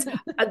listen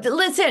to.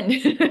 Listen.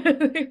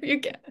 There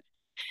you go.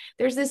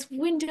 There's this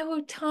window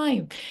of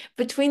time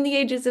between the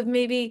ages of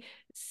maybe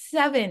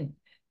 7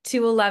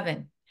 to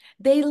 11.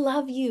 They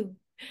love you.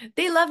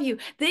 They love you.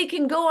 They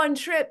can go on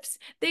trips.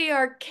 They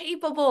are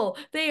capable.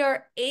 They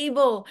are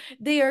able.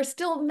 They are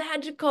still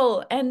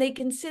magical, and they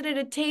can sit at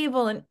a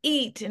table and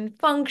eat and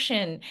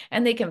function,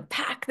 and they can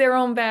pack their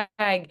own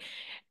bag.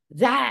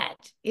 that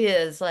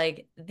is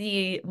like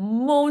the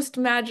most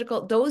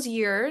magical. Those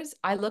years,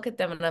 I look at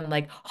them and I'm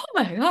like, oh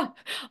my God,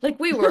 like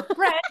we were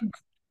friends.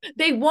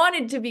 They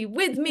wanted to be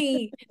with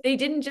me. They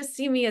didn't just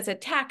see me as a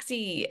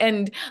taxi.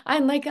 And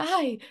I'm like,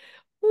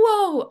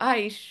 whoa,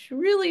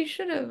 really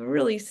should have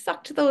really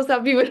sucked those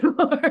up even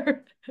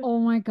more. Oh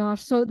my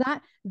gosh. So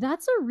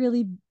that's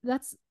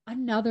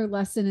another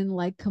lesson in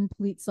like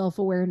complete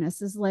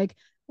self-awareness is like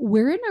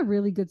we're in a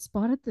really good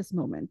spot at this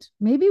moment.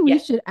 Maybe we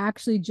Yes. should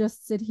actually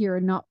just sit here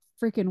and not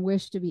freaking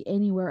wish to be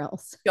anywhere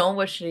else. Don't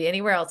wish to be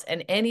anywhere else.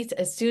 And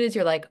as soon as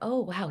you're like, oh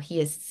wow, he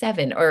is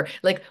 7, or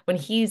like when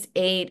he's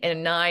 8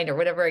 and 9 or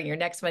whatever, your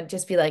next one,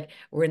 just be like,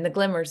 we're in the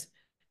glimmers.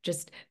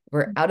 Just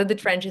we're out of the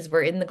trenches.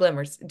 We're in the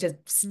glimmers. Just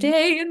Mhm.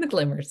 stay in the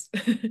glimmers.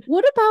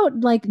 What about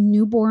like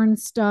newborn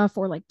stuff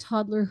or like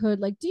toddlerhood?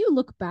 Like, do you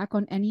look back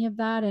on any of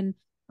that? And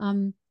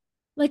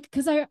like,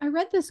 because I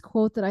read this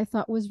quote that I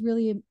thought was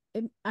really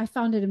I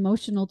found it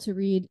emotional to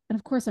read. And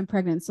of course, I'm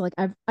pregnant, so like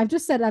I've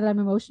just said that I'm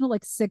emotional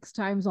like 6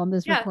 times on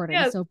this Yeah, recording,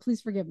 yeah. so please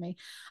forgive me.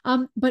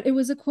 But it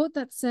was a quote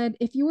that said,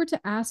 if you were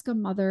to ask a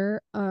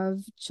mother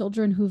of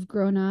children who've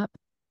grown up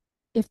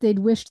if they'd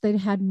wished they'd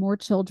had more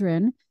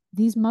children,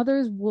 these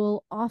mothers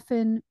will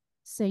often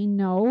say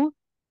no,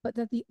 but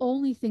that the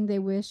only thing they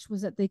wish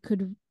was that they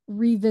could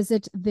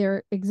revisit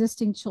their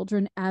existing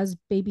children as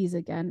babies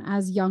again,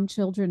 as young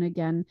children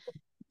again,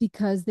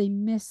 because they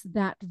miss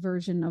that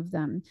version of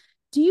them.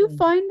 Do you Mm.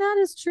 find that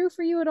is true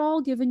for you at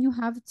all, given you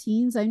have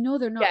teens? I know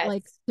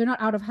Yes. they're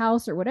not out of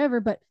house or whatever,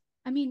 but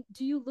I mean,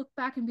 do you look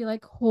back and be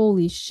like,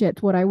 holy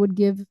shit, what I would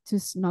give to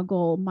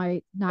snuggle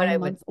my But nine I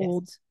would, month yes.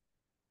 old?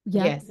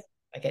 Yeah. Yes,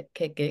 I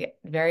get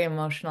very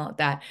emotional at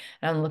that.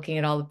 And I'm looking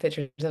at all the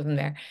pictures of them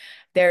there.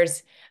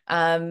 There's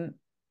um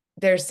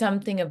there's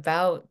something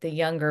about the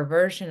younger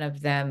version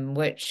of them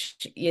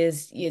which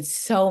is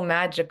so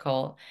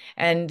magical.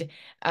 And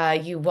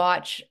you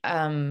watch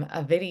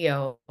a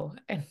video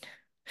and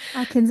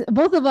I can,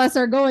 both of us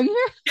are going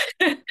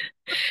here.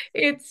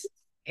 it's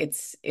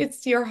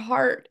it's your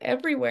heart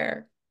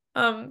everywhere.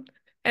 Um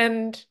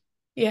and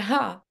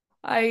yeah,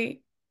 I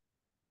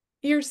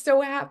you're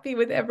so happy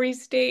with every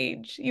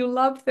stage. You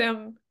love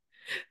them.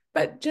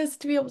 But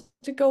just to be able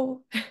to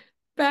go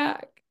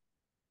back.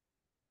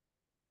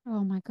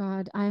 Oh my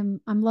God.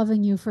 I'm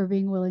loving you for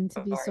being willing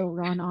to be so Sorry.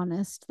 raw and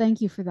honest. Thank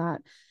you for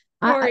that.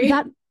 Sorry.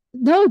 That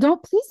no,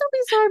 don't please don't be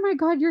sorry. My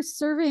God, you're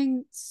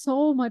serving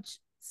so much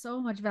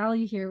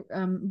value here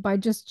by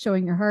just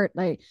showing your heart.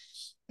 Like,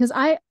 because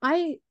I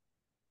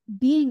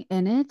being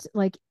in it,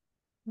 like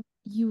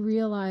you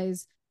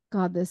realize,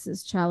 God, this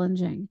is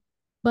challenging.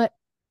 But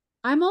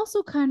I'm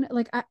also kind of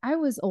like I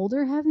was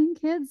older having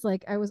kids.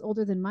 Like I was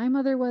older than my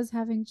mother was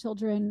having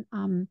children.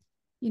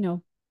 You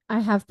know, I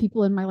have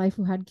people in my life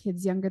who had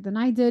kids younger than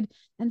I did.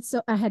 And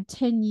so I had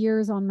 10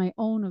 years on my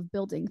own of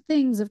building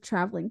things, of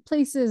traveling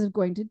places, of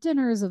going to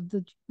dinners, of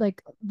the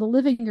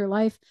living your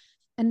life.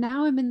 And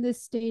now I'm in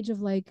this stage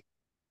of like,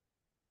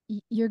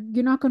 you're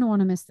not going to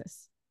want to miss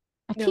this.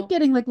 I keep No.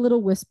 getting like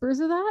little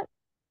whispers of that,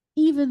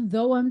 even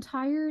though I'm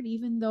tired,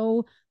 even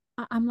though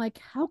I'm like,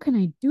 how can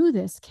I do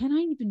this? Can I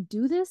even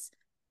do this?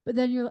 But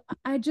then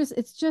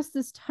it's just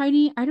this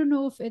tiny, I don't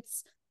know if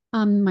it's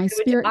my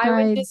spirit I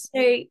would just guides.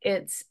 say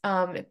it's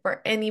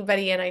for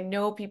anybody, and I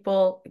know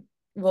people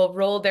will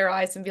roll their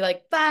eyes and be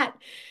like, but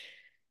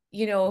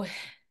you know,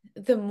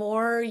 the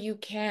more you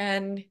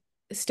can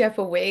step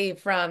away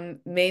from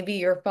maybe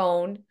your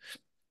phone,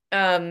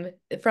 from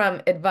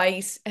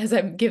advice as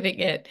I'm giving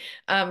it,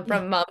 Yeah.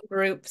 from mom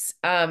groups,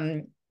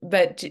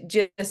 but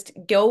just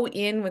go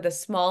in with a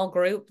small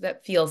group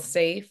that feels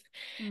safe.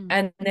 Mm.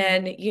 And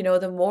then,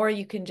 the more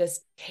you can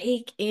just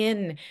take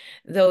in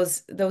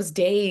those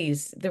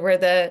days where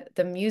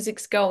the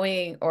music's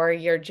going, or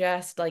you're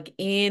just like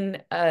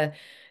in a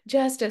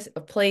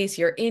place,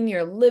 you're in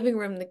your living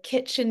room, the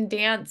kitchen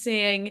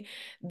dancing.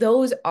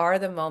 Those are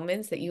the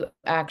moments that you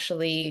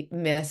actually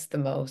miss the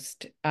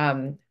most.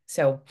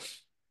 So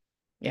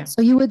yeah.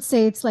 So you would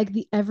say it's like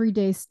the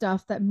everyday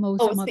stuff that Oh,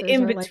 most it's the mothers are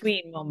like,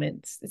 in-between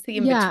moments. It's the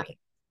yeah, in-between.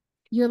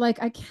 you're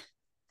like, I can't,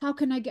 how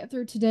can I get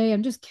through today?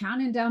 I'm just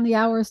counting down the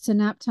hours to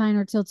nap time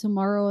or till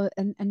tomorrow.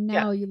 And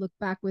Yeah. now you look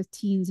back with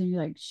teens and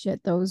you're like,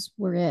 shit, those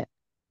were it.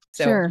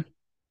 So Sure.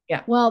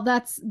 yeah. Well,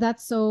 that's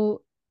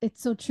so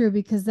it's so true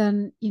because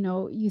then,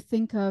 you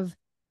think of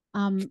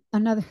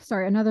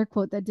another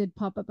quote that did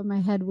pop up in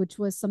my head, which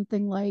was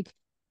something like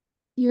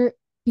you're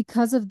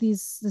because of the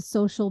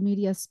social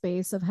media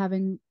space of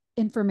having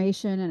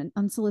information and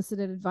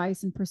unsolicited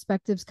advice and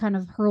perspectives kind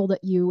of hurled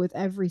at you with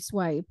every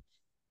swipe.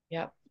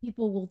 Yeah.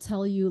 People will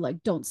tell you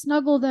like don't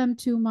snuggle them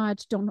too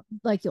much, don't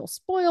like you'll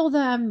spoil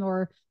them,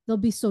 or they'll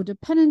be so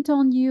dependent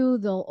on you,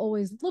 they'll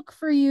always look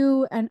for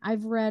you. And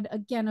I've read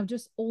again of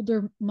just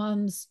older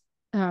moms,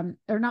 or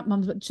not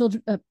moms but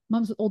children,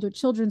 moms with older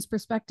children's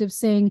perspective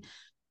saying,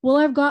 well,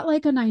 I've got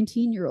like a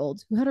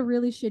 19-year-old who had a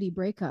really shitty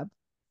breakup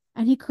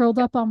and he curled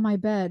Yeah. up on my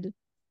bed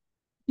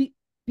be-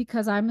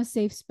 because I'm a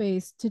safe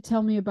space to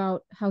tell me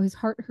about how his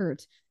heart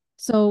hurt.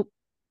 So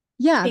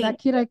yeah, Thank that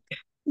kid, you.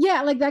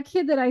 yeah, like that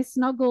kid that I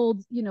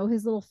snuggled,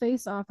 his little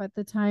face off at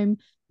the time,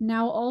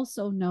 now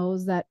also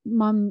knows that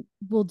mom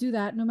will do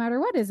that no matter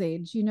what his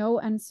age,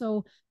 and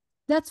so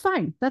that's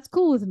fine. That's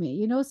cool with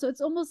me, so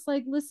it's almost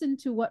like listen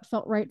to what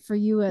felt right for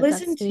you at that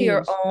Listen to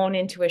your stage. own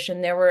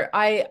intuition.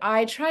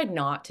 I tried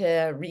not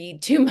to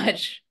read too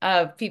much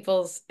of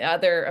people's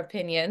other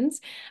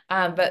opinions,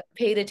 but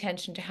paid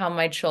attention to how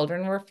my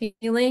children were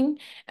feeling.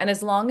 And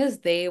as long as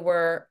they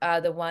were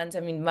the ones,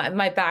 I mean,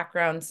 my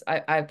backgrounds,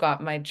 I've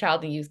got my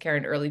child and youth care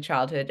and early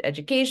childhood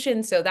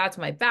education. So that's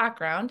my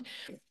background.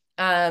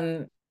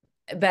 Um,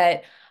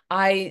 but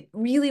I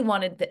really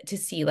wanted to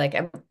see, like,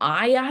 am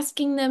I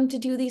asking them to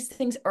do these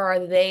things, or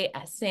are they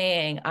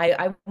saying,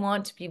 I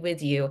want to be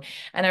with you?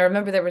 And I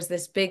remember there was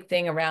this big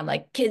thing around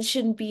like kids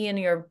shouldn't be in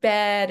your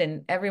bed,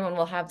 and everyone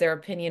will have their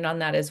opinion on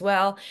that as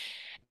well.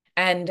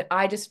 And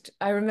I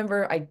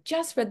remember I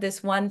just read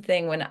this one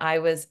thing when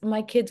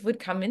my kids would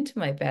come into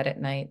my bed at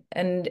night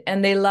and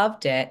they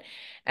loved it.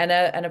 And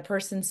a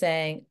person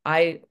saying,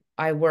 I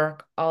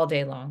work all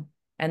day long.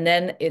 And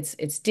then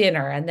it's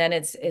dinner, and then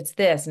it's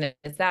this and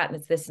it's that and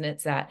it's this and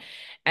it's that.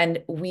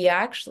 And we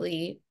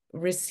actually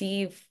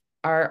receive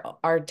our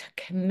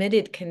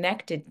committed,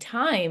 connected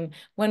time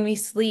when we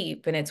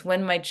sleep. And it's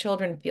when my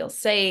children feel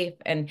safe,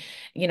 and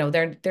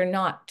they're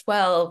not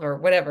 12 or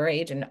whatever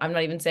age, and I'm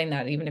not even saying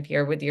that even if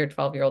you're with your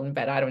 12-year-old in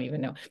bed, I don't even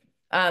know.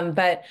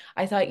 But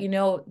I thought,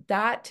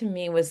 that to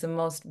me was the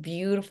most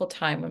beautiful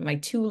time when my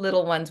two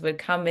little ones would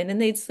come in and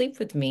they'd sleep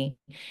with me.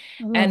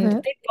 I love And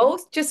it. they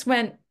both just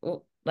went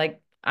like,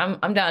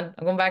 I'm done.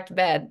 I'm going back to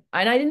bed.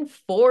 And I didn't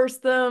force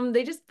them.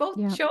 They just both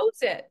Yeah. chose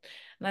it.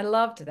 And I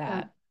loved Yeah.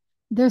 that.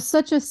 There's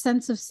such a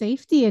sense of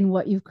safety in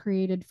what you've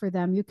created for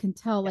them. You can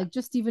tell, Yeah. like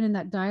just even in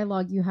that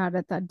dialogue you had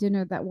at that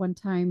dinner that one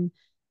time,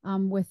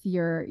 with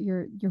your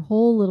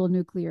whole little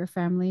nuclear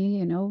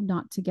family,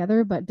 not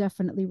together, but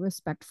definitely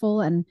respectful.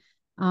 And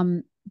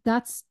um,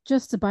 that's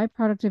just a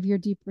byproduct of your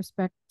deep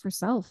respect for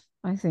self,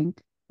 I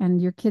think.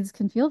 And your kids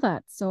can feel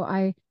that.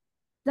 So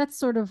that's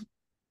sort of,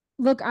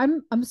 look,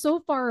 I'm so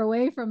far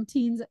away from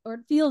teens, or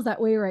it feels that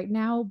way right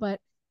now,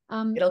 but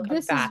It'll come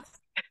this is, fast.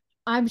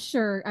 I'm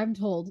sure, I'm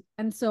told.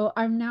 And so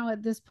I'm now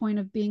at this point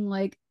of being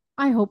like,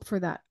 I hope for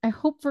that. I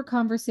hope for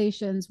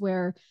conversations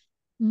where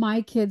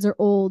my kids are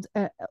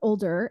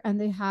older,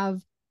 and they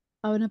have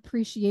an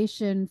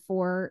appreciation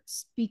for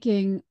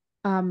speaking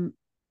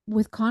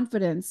with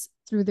confidence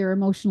through their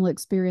emotional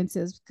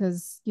experiences,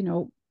 because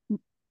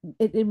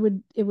it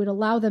would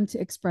allow them to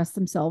express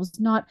themselves,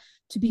 not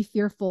to be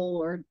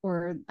fearful,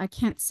 or I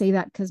can't say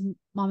that because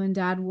mom and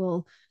dad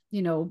will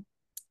you know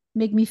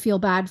make me feel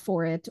bad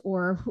for it,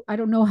 or I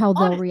don't know how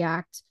they'll Honest.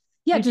 react.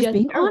 Yeah, You just just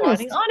being are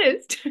wanting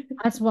honest. honest.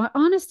 That's why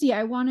honesty.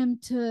 I want him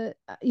to,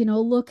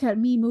 look at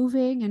me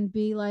moving and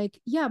be like,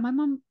 yeah, my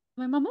mom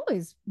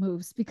always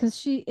moves because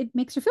it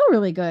makes her feel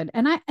really good.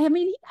 And I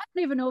mean, I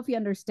don't even know if he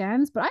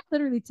understands, but I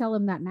literally tell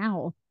him that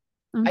now.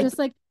 I'm I just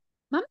like,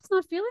 Mama's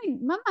not feeling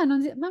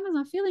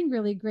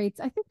really great.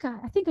 I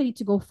think I need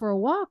to go for a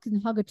walk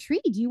and hug a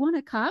tree. Do you want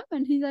to come?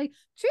 And he's like,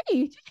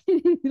 tree.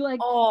 Like,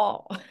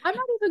 oh I'm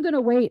not even going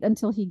to wait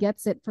until he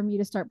gets it for me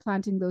to start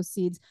planting those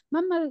seeds.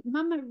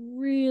 Mama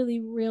really,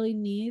 really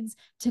needs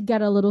to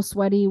get a little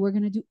sweaty. We're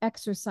going to do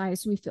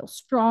exercise so we feel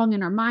strong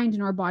in our mind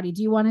and our body.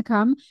 Do you want to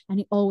come? And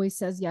he always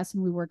says yes.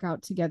 And we work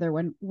out together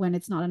when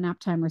it's not a nap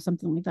time or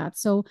something like that.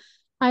 So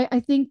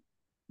I think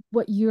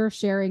what you're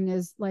sharing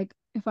is like,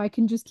 if I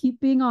can just keep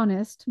being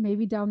honest,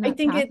 maybe down I that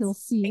think path, he'll it's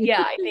see.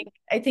 yeah,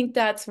 I think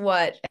that's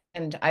what,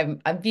 and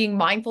I'm being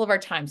mindful of our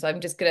time, so I'm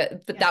just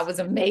gonna, but that Yes. was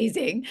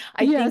amazing.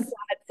 I think Yes.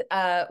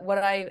 that what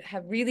I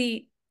have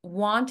really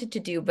wanted to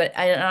do, but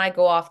and I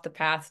go off the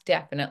path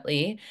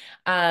definitely,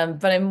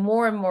 but I'm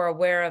more and more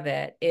aware of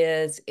it,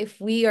 is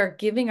if we are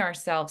giving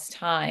ourselves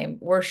time,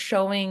 we're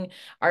showing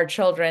our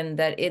children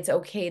that it's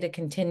okay to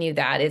continue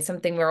that. It's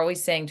something we're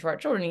always saying to our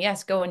children,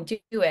 yes, go and do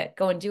it,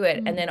 go and do it.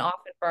 And Mm. then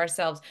often for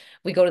ourselves,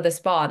 we go to the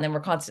spa and then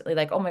we're constantly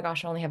like, oh my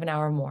gosh, I only have an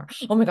hour more.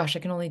 Oh my gosh, I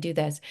can only do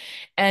this.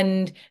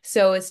 And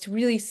so it's to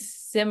really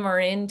simmer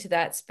into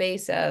that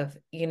space of,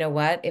 you know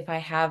what, if I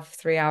have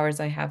 3 hours,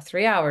 I have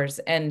 3 hours,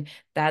 and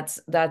that's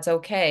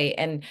okay.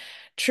 And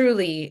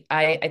truly,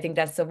 I think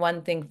that's the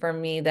one thing for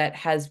me that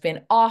has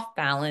been off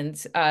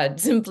balance,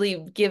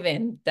 simply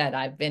given that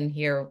I've been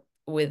here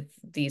with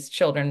these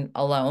children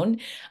alone.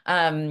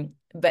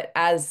 But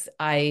as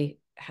I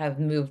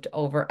have moved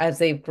over, as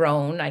they've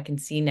grown, I can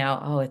see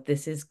now, oh,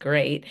 this is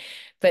great.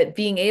 But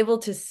being able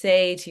to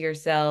say to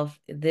yourself,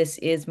 this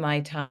is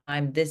my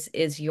time, this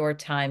is your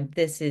time,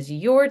 this is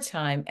your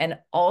time, and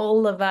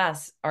all of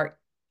us are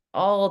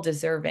all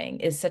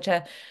deserving, is such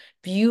a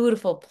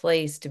beautiful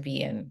place to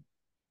be in.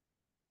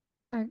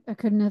 I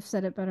couldn't have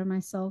said it better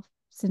myself,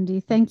 Cindy.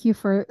 Thank you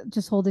for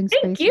just holding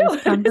Thank space for you. this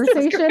This is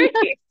conversation.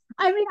 great.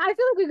 I mean, I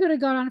feel like we could have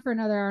gone on for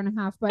another hour and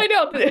a half, I but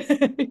know.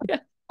 Yeah.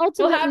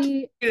 We'll have to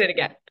ultimately, do it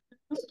again.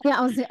 yeah,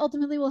 I was say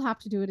ultimately we'll have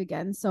to do it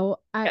again. So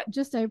Yeah.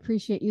 I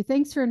appreciate you.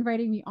 Thanks for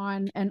inviting me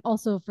on, and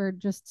also for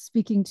just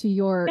speaking to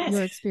your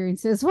Yes.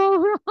 experiences while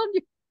we're on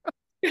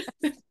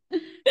your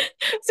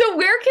So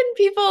where can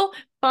people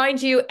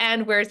find you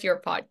and where's your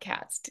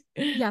podcast?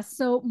 Yes.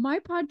 So my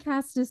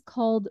podcast is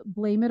called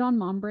Blame It on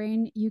Mom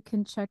Brain. You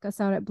can check us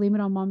out at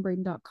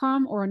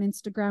blameitonmombrain.com or on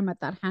Instagram at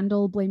that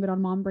handle, Blame It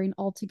on Mom Brain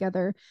all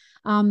together.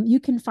 You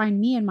can find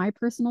me and my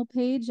personal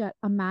page at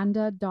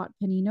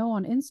amanda.pennino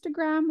on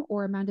Instagram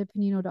or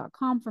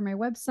amandapennino.com for my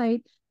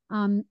website.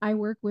 I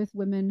work with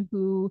women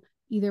who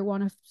either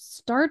want to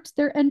start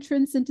their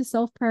entrance into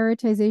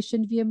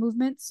self-prioritization via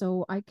movement.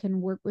 So I can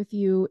work with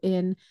you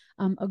in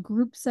a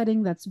group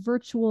setting that's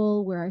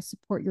virtual where I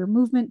support your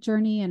movement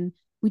journey, and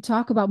we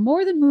talk about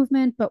more than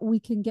movement, but we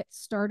can get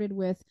started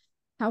with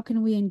how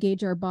can we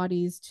engage our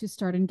bodies to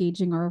start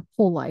engaging our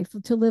whole life,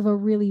 to live a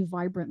really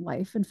vibrant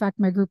life. In fact,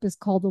 my group is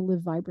called the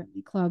Live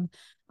Vibrantly Club.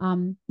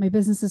 My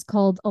business is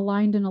called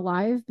Aligned and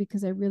Alive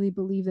because I really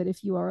believe that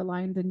if you are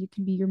aligned, then you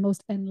can be your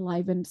most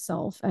enlivened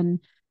self. And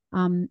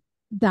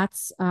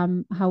that's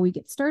how we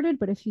get started.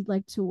 But if you'd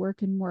like to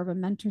work in more of a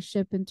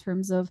mentorship in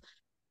terms of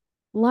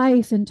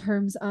life, in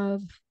terms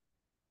of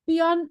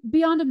beyond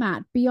a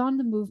mat, beyond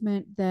the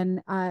movement,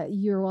 then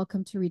you're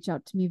welcome to reach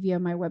out to me via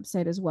my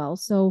website as well.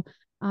 So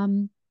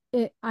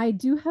I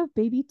do have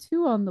baby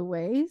 2 on the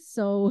way,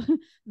 so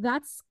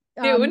that's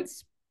Soon.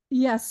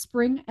 yes,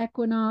 spring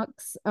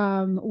equinox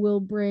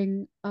will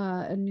bring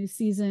a new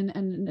season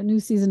and a new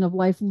season of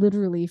life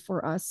literally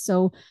for us.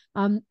 So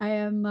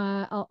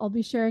I'll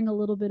be sharing a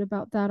little bit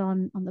about that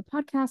on the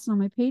podcast and on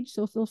my page,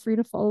 so feel free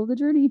to follow the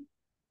journey.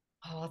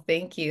 Oh,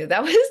 thank you.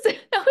 That was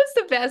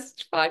the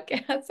best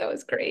podcast. That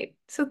was great.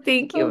 So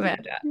thank you, Oh,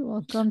 Amanda. you're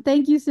welcome.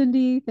 Thank you,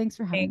 Cindy. Thanks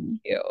for having Thank me.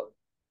 you.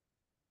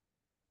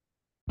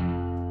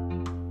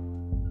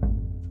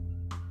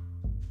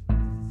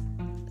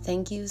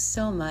 Thank you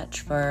so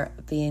much for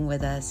being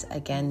with us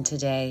again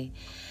today.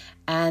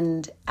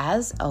 And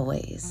as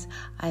always,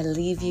 I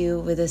leave you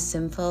with a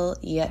simple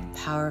yet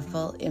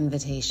powerful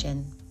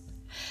invitation.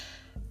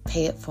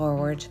 Pay it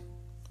forward.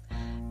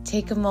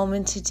 Take a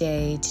moment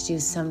today to do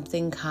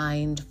something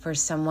kind for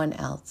someone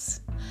else.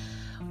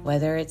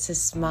 Whether it's a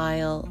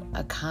smile,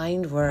 a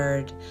kind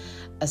word,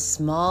 a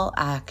small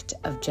act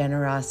of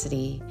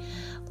generosity,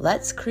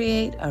 let's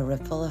create a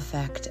ripple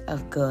effect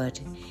of good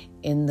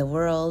in the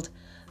world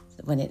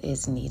when it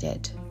is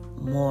needed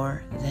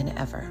more than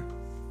ever.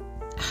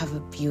 Have a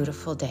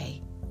beautiful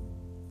day.